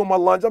 I'm doing my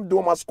lunge, I'm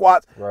doing my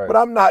squats, but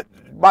I'm not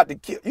about to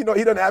kill. He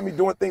doesn't have me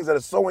doing things that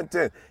are so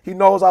intense. He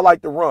knows I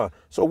like to run.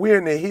 So we're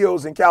in the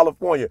hills in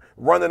California,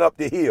 running up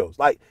the hills.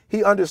 Like,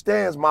 he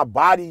understands my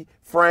body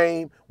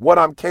frame, what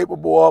I'm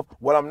capable of,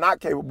 what I'm not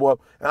capable of.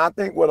 And I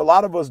think what a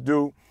lot of us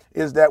do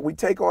is that we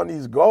take on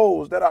these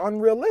goals that are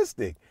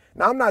unrealistic.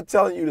 Now, I'm not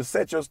telling you to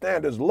set your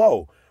standards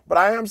low, but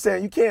I am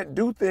saying you can't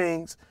do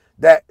things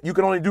that you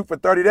can only do for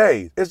 30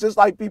 days. It's just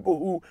like people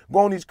who go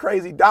on these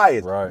crazy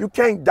diets. Right. You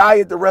can't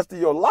diet the rest of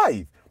your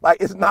life. Like,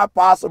 it's not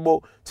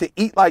possible to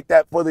eat like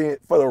that for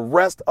the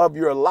rest of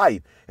your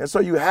life. And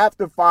so you have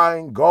to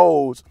find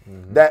goals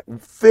that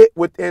fit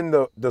within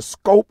the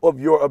scope of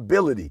your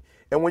ability.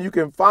 And when you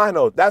can find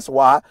those, that's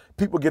why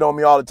people get on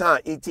me all the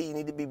time. ET, you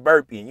need to be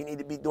burping. You need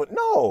to be doing.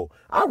 No,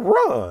 I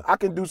run. I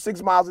can do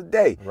 6 miles a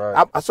day.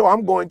 Right. So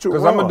I'm going to run.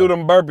 Because I'm going to do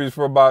them burpees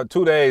for about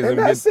 2 days and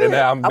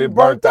I'm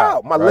burnt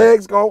out. My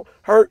legs going to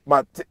hurt.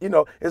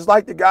 It's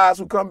like the guys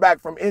who come back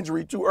from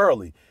injury too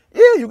early.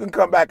 Yeah, you can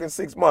come back in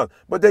 6 months,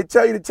 but they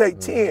tell you to take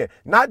 10,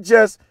 not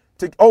just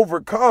to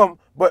overcome,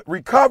 but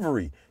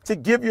recovery, to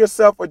give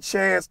yourself a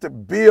chance to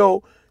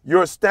build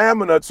your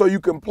stamina so you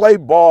can play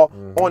ball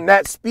on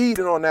that speed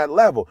and on that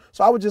level.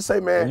 So I would just say,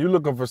 man. And you're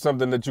looking for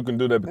something that you can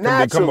do that can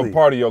naturally, become a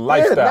part of your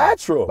lifestyle. Yeah,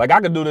 natural. Like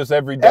I can do this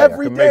every day.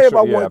 Every day if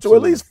I want to,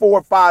 at least 4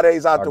 or 5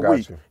 days out the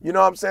week. You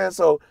know what I'm saying?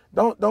 So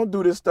don't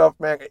do this stuff,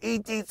 man.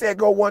 ET said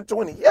go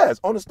 120. Yes,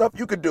 on the stuff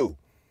you could do.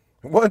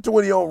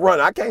 120 on run.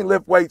 I can't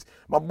lift weights.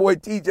 My boy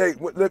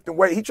TJ lifting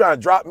weight. He trying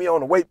to drop me on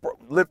the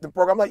lifting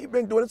program. I'm like, you've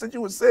been doing it since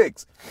you was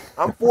 6.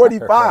 I'm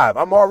 45.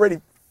 I'm already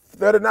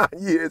 39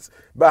 years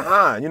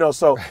behind. You know,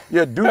 so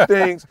you do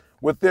things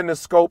within the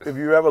scope. If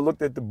you ever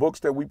looked at the books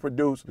that we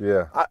produce,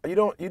 you're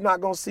not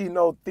gonna see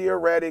no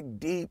theoretic,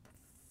 deep,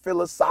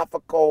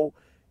 philosophical,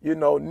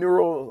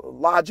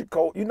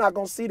 neurological. You're not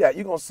gonna see that.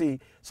 You're gonna see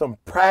some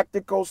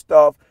practical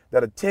stuff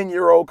that a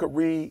 10-year-old could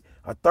read,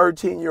 a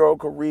 13-year-old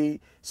could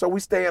read. So we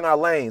stay in our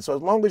lane. So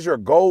as long as your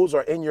goals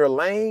are in your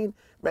lane,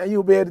 man,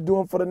 you'll be able to do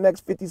them for the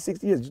next 50,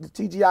 60 years.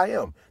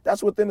 TGIM,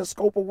 that's within the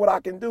scope of what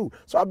I can do.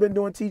 So I've been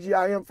doing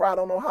TGIM for I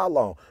don't know how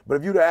long. But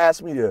if you'd have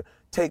asked me to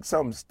take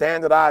some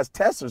standardized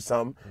tests or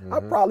something, I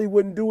probably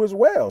wouldn't do as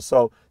well.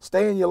 So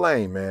stay in your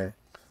lane, man.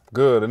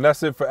 Good, and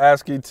that's it for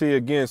Ask ET.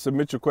 Again,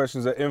 submit your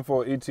questions at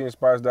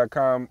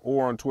info@etinspires.com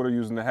or on Twitter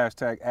using the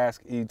hashtag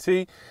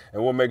AskET,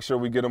 and we'll make sure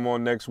we get them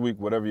on next week.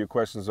 Whatever your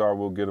questions are,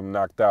 we'll get them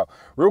knocked out.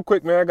 Real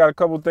quick, man, I got a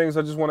couple of things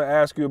I just want to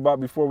ask you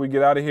about before we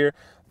get out of here.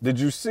 Did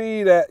you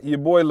see that your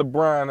boy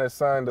LeBron has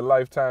signed a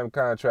lifetime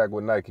contract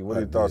with Nike? What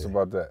are your thoughts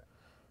about that?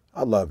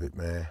 I love it,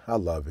 man. I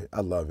love it.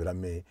 I love it. I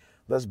mean,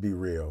 let's be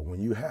real.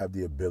 When you have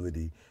the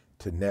ability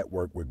to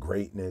network with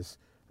greatness,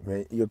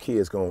 man, your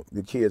kid's gonna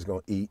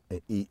eat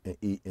and eat and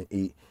eat and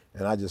eat.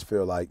 And I just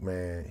feel like,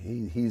 man,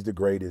 he's the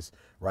greatest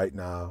right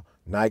now.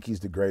 Nike's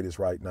the greatest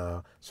right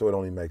now. So it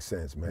only makes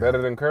sense, man. Better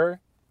than Curry?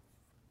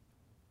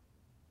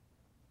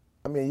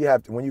 I mean, you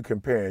have to, when you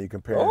compare.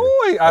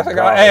 Oh, wait, I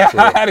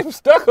had him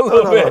stuck a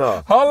little bit.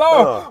 No. Hold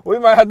on. We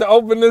might have to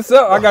open this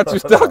up. I got you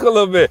stuck a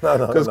little bit.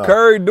 Because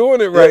Curry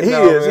doing it right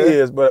now. He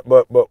is. But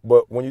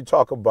when you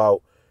talk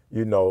about,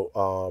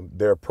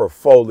 their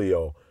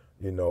portfolio,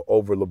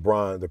 over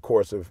LeBron, the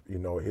course of,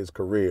 his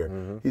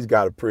career, he's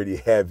got a pretty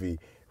heavy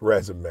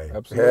resume,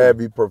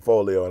 heavy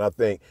portfolio. And I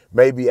think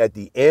maybe at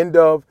the end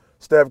of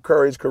Steph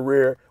Curry's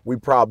career, we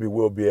probably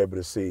will be able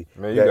to see.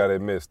 Man, you got to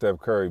admit, Steph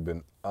Curry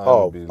been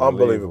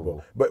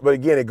unbelievable. But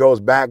again, it goes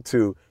back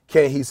to,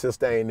 can he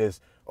sustain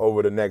this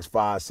over the next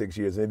 5-6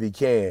 years? And if he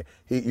can,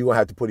 you're going to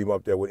have to put him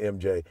up there with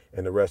MJ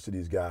and the rest of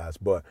these guys.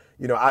 But,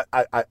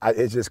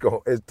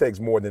 it takes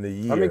more than a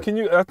year. I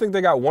mean, I think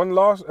they got one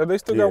loss. They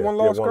still got one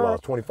loss, one loss,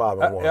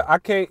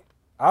 25-1.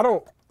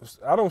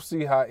 I don't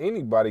see how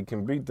anybody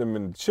can beat them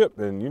in the chip.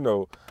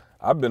 And,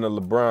 I've been a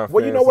LeBron fan.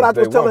 Well, you know what I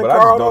was telling Carl?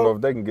 I just don't know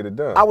if they can get it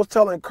done. I was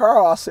telling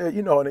Carl, I said,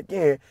 and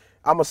again,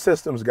 I'm a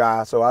systems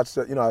guy. So I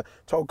said, I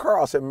told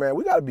Carl, I said, man,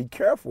 we got to be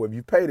careful. If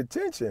you paid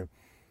attention,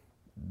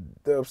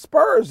 the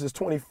Spurs is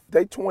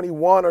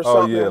 21 or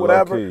something,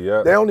 whatever. Key,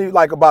 yeah. They only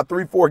like about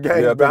 3-4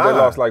 games behind. They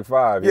lost like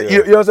 5. Yeah.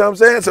 You know what I'm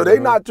saying? So they're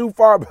not too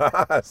far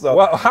behind. So,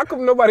 well, how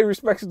come nobody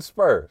respects the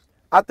Spurs?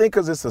 I think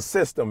because it's a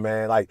system,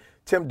 man. Like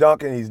Tim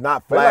Duncan, he's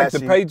not flashy.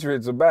 They're like the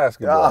Patriots of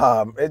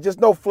basketball. It's just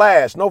no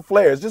flash, no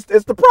flair.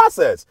 It's the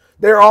process.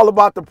 They're all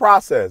about the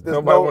process.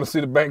 Nobody want to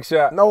see the bank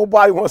shot.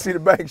 Nobody wants to see the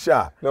bank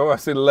shot.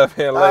 Nobody see the left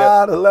hand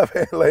layup. The left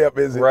hand layup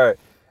isn't right.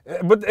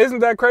 But isn't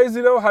that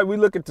crazy, though, how we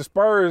look at the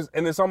Spurs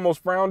and it's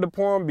almost frowned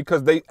upon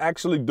because they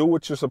actually do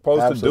what you're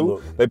supposed to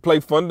do? They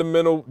play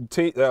fundamental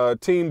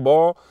team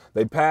ball.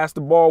 They pass the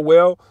ball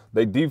well.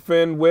 They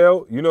defend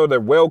well. They're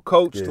well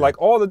coached.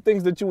 Like all the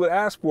things that you would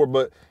ask for.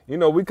 But,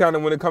 we kind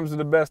of, when it comes to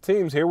the best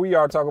teams, here we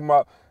are talking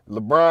about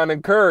LeBron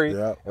and Curry,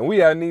 and we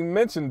hadn't even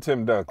mentioned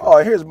Tim Duncan. Oh,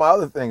 here's my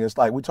other thing. It's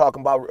like we're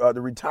talking about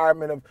the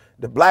retirement of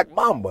the Black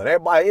Mamba.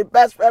 Everybody,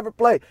 best ever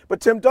play.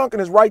 But Tim Duncan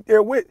is right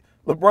there with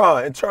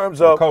LeBron in terms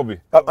of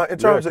Kobe.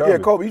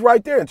 Kobe. He's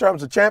right there in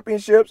terms of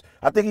championships.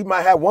 I think he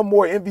might have one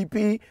more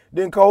MVP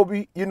than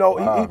Kobe. He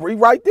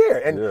right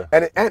there.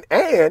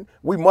 And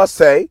we must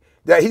say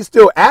that he's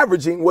still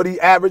averaging what he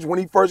averaged when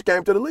he first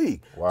came to the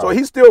league. Wow. So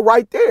he's still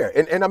right there.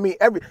 And I mean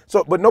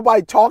but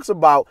nobody talks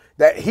about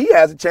that he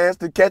has a chance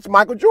to catch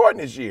Michael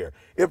Jordan this year.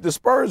 If the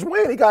Spurs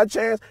win, he got a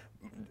chance.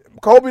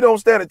 Kobe don't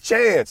stand a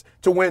chance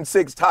to win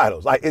 6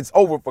 titles. Like, it's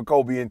over for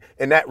Kobe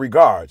in that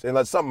regards.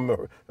 Unless something...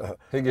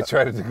 he get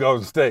traded to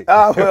Golden State.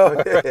 Well,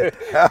 yeah. You know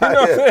what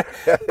I'm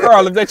saying?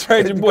 Carl, if they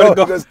trade your boy to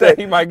Golden State,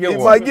 he might get one.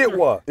 He might get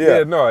one.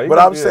 Yeah. But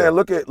I'm saying,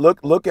 look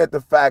at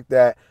the fact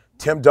that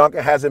Tim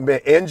Duncan hasn't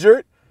been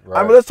injured. Right.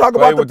 I mean, let's talk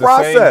about the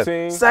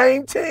process.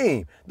 Same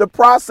team. The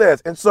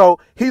process. And so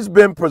he's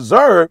been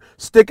preserved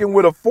sticking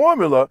with a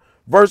formula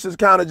versus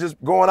kind of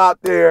just going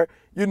out there,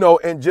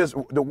 and just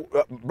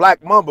the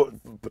Black Mamba,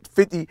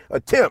 50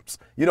 attempts.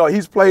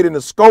 He's played in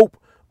the scope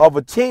of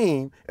a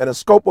team and a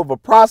scope of a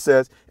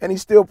process, and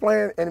he's still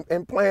playing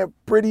and playing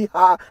pretty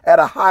high at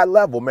a high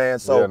level, man.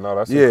 So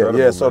that's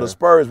incredible, So the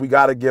Spurs, we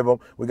got to give them.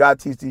 We got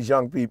to teach these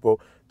young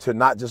people to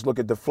not just look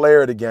at the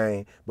flair of the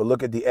game, but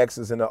look at the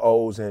X's and the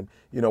O's and,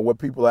 what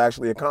people are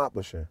actually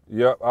accomplishing.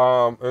 Yep.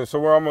 And so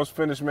we're almost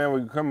finished, man.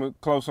 We're coming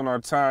close on our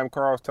time.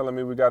 Carl's telling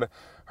me we got to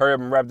hurry up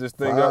and wrap this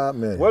thing up. 5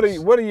 minutes.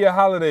 What are your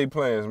holiday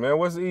plans, man?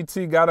 What's ET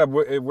got up?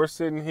 We're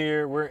sitting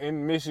here. We're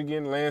in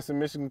Michigan, Lansing,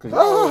 Michigan, because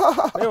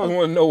they always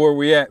want to know where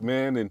we at,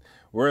 man. And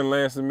we're in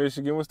Lansing,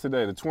 Michigan. What's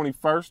today? The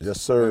 21st? Yes,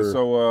 sir. And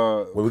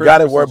so we got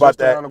to worry about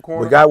that.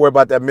 We got to worry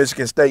about that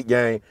Michigan State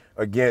game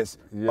against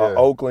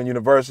Oakland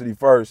University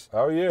first.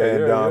 Oh yeah,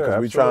 and because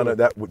we trying to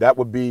that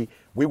would be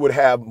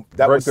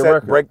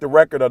break the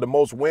record of the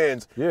most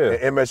wins in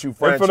MSU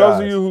franchise. And for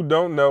those of you who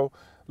don't know,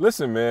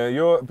 listen, man,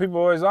 people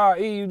always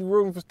you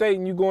rooting for State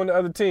and you going to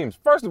other teams.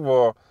 First of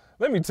all,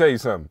 let me tell you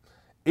something.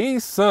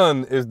 E's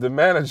son is the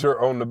manager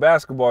on the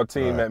basketball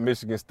team at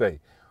Michigan State.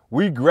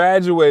 We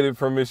graduated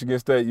from Michigan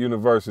State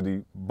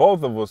University,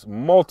 both of us,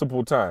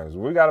 multiple times.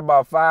 We got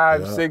about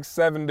 5, 6,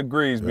 7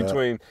 degrees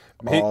between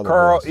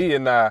Carl, E,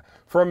 and I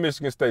from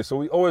Michigan State. So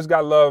we always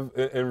got love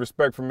and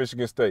respect for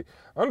Michigan State.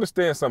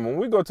 Understand something.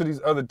 When we go to these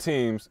other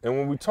teams and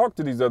when we talk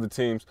to these other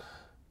teams,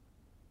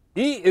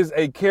 E is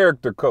a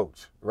character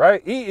coach,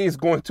 right? E is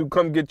going to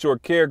come get your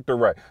character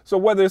right. So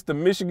whether it's the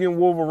Michigan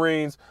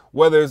Wolverines,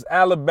 whether it's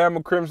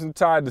Alabama Crimson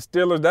Tide, the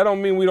Steelers, that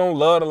don't mean we don't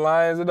love the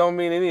Lions. It don't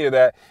mean any of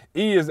that.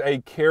 E is a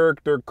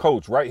character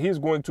coach, right? He's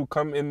going to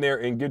come in there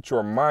and get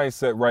your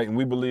mindset right, and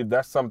we believe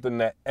that's something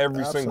that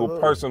every single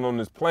person on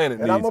this planet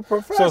needs. I'm a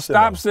professional. So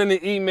stop sending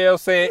emails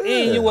saying,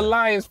 E, you a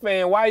Lions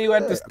fan. Why are you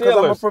at the Steelers?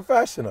 Because I'm a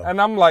professional.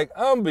 And I'm like,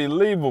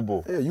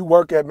 unbelievable. Yeah, you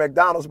work at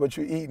McDonald's, but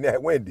you eating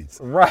at Wendy's.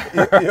 Right. You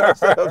know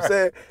what I'm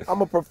saying?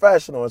 I'm a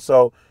professional, and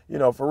so,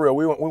 for real,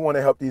 we want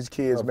to help these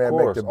kids, make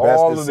the best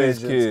all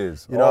decisions. Of these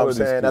kids. You know what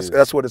I'm saying?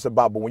 That's what it's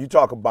about. But when you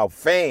talk about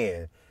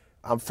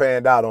I'm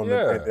fanned out on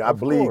I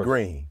bleed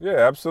green.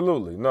 Yeah,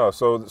 absolutely. No,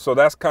 so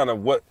that's kind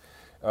of what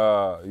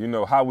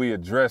how we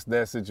address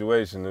that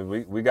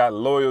situation. We got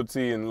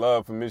loyalty and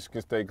love for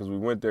Michigan State because we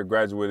went there,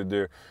 graduated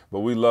there, but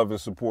we love and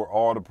support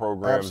all the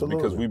programs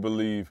because we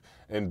believe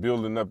in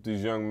building up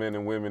these young men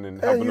and women and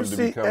helping them to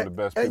become the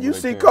best people. And you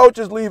see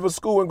coaches leave a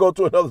school and go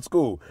to another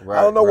school. Right,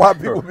 I don't know why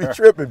people be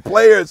tripping.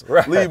 Players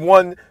leave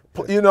one,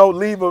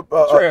 leave a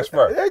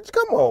transfer.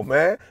 Come on,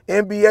 man.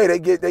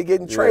 NBA, they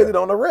getting traded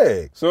on the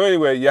reg. So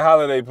anyway, your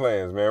holiday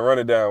plans, man. Run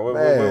it down. What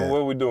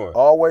are we doing?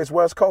 Always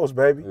West Coast,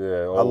 baby.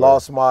 Yeah. I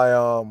lost my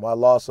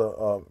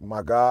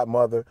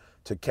godmother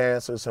to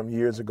cancer some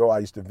years ago. I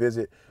used to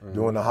visit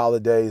during the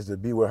holidays to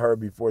be with her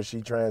before she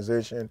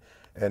transitioned.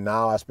 And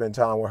now I spend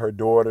time with her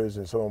daughters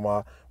and some of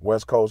my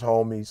West Coast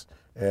homies.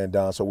 And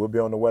so we'll be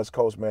on the West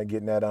Coast, man,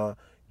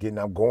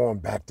 I'm going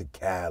back to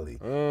Cali.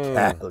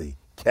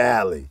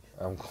 Cali.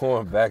 I'm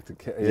going back to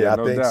Cali. Yeah,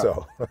 I think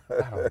so. I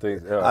don't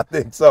think I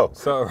think so.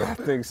 I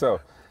think so.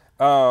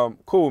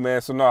 Cool, man.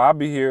 So, no, I'll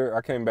be here.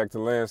 I came back to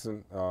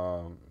Lansing.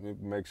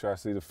 Make sure I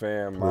see the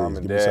fam, mom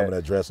and give dad. Me some of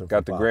that dressing.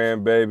 Got the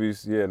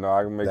grandbabies. Yeah, no,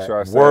 I can make sure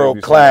I see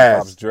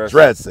world-class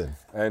dressing.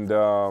 And,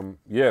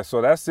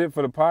 so that's it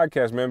for the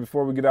podcast, man.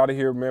 Before we get out of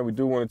here, man, we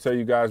do want to tell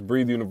you guys,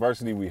 Breathe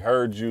University, we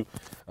heard you.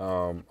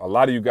 A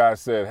lot of you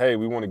guys said, hey,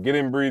 we want to get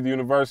in Breathe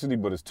University,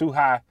 but it's too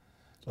high.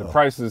 The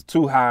price is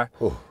too high.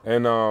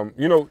 And, they're going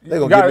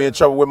to get me in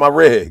trouble with my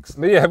regs.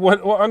 Yeah,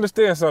 well,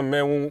 understand something,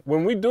 man.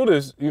 When we do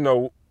this,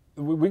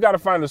 we got to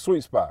find the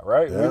sweet spot,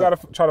 right? Yeah. We got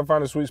to try to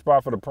find a sweet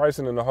spot for the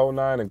pricing and the whole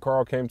nine. And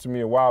Carl came to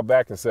me a while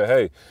back and said,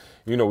 hey,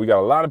 we got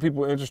a lot of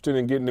people interested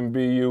in getting in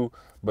BU,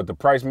 but the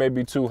price may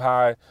be too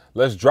high.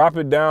 Let's drop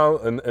it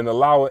down and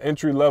allow an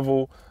entry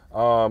level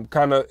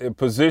kind of a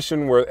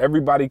position where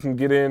everybody can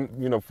get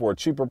in, for a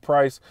cheaper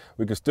price.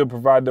 We can still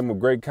provide them with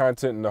great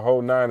content and the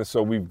whole nine. And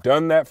so we've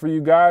done that for you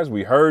guys.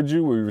 We heard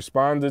you. We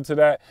responded to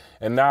that.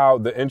 And now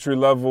the entry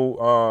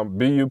level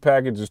BU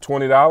package is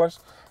 $20.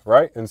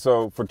 Right? And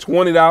so for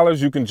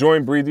 $20, you can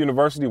join Breathe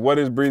University. What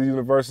is Breathe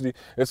University?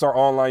 It's our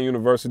online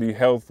university,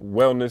 health,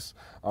 wellness,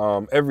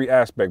 every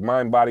aspect,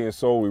 mind, body, and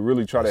soul. We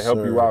really try to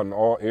help you out in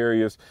all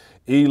areas.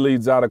 E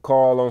leads out a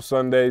call on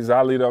Sundays.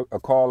 I lead a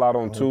call out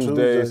on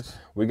Tuesdays.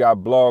 We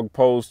got blog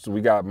posts.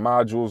 We got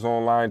modules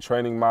online,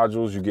 training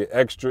modules. You get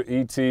extra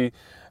ET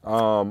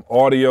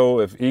audio.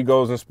 If he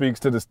goes and speaks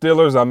to the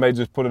Steelers, I may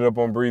just put it up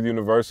on Breathe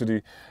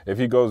University. If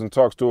he goes and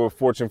talks to a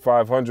Fortune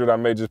 500, I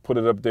may just put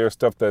it up there,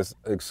 stuff that's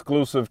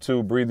exclusive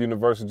to Breathe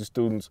University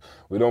students.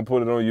 We don't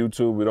put it on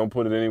YouTube. We don't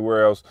put it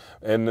anywhere else.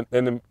 And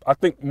I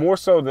think more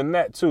so than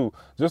that, too,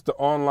 just the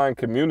online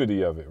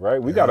community of it, right?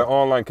 We got an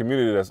online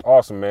community that's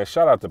awesome, man.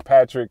 Shout out to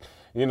Patrick,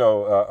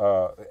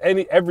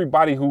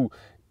 everybody who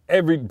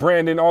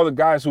Brandon, all the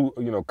guys who,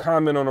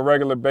 comment on a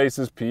regular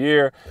basis,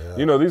 Pierre,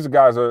 these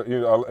guys are,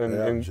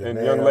 and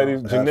young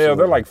ladies, Janelle,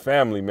 they're like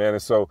family, man.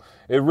 And so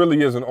it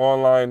really is an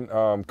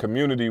online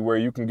community where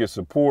you can get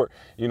support,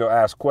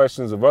 ask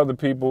questions of other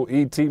people.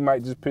 ET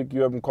might just pick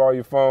you up and call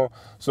your phone.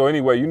 So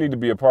anyway, you need to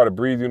be a part of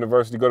Breathe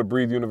University. Go to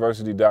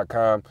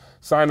breatheuniversity.com.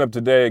 Sign up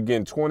today.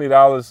 Again,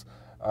 $20.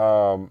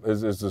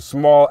 Is a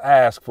small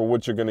ask for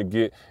what you're going to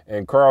get.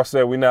 And Carl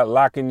said we're not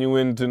locking you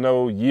into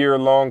no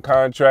year-long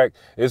contract.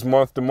 It's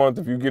month to month.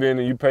 If you get in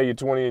and you pay your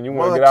 $20 and you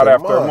want to get out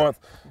after a month,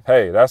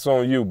 hey, that's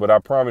on you. But I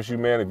promise you,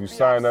 man, if you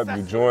sign up,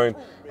 you join,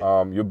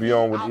 you'll be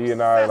on with E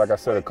and I, like I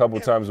said, a couple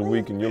times a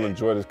week, and you'll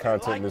enjoy this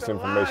content and this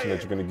information that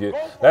you're going to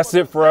get. That's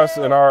it for us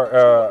in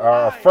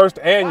our first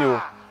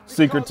annual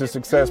Secret to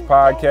Success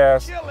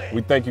podcast.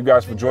 We thank you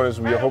guys for joining us.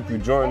 We hope you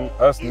join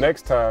us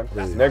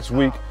next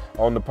week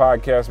on the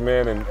podcast,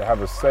 man, and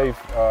have a safe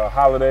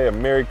holiday, a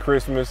Merry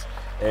Christmas,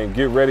 and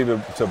get ready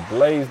to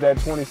blaze that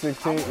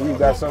 2016. We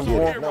got something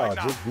for them? No,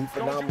 just be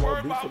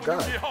phenomenal, be for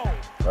God.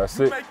 That's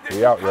it.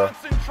 We out, y'all.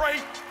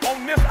 Concentrate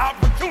on this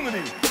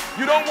opportunity.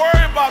 You don't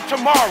worry about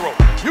tomorrow.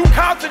 You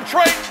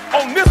concentrate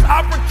on this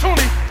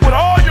opportunity with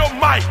all your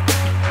might,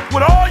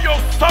 with all your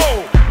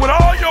soul, with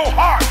all your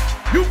heart.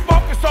 You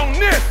focus on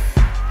this,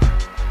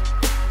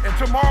 and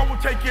tomorrow will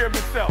take care of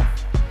itself.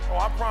 Oh,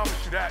 I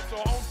promise you that. So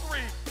on 3.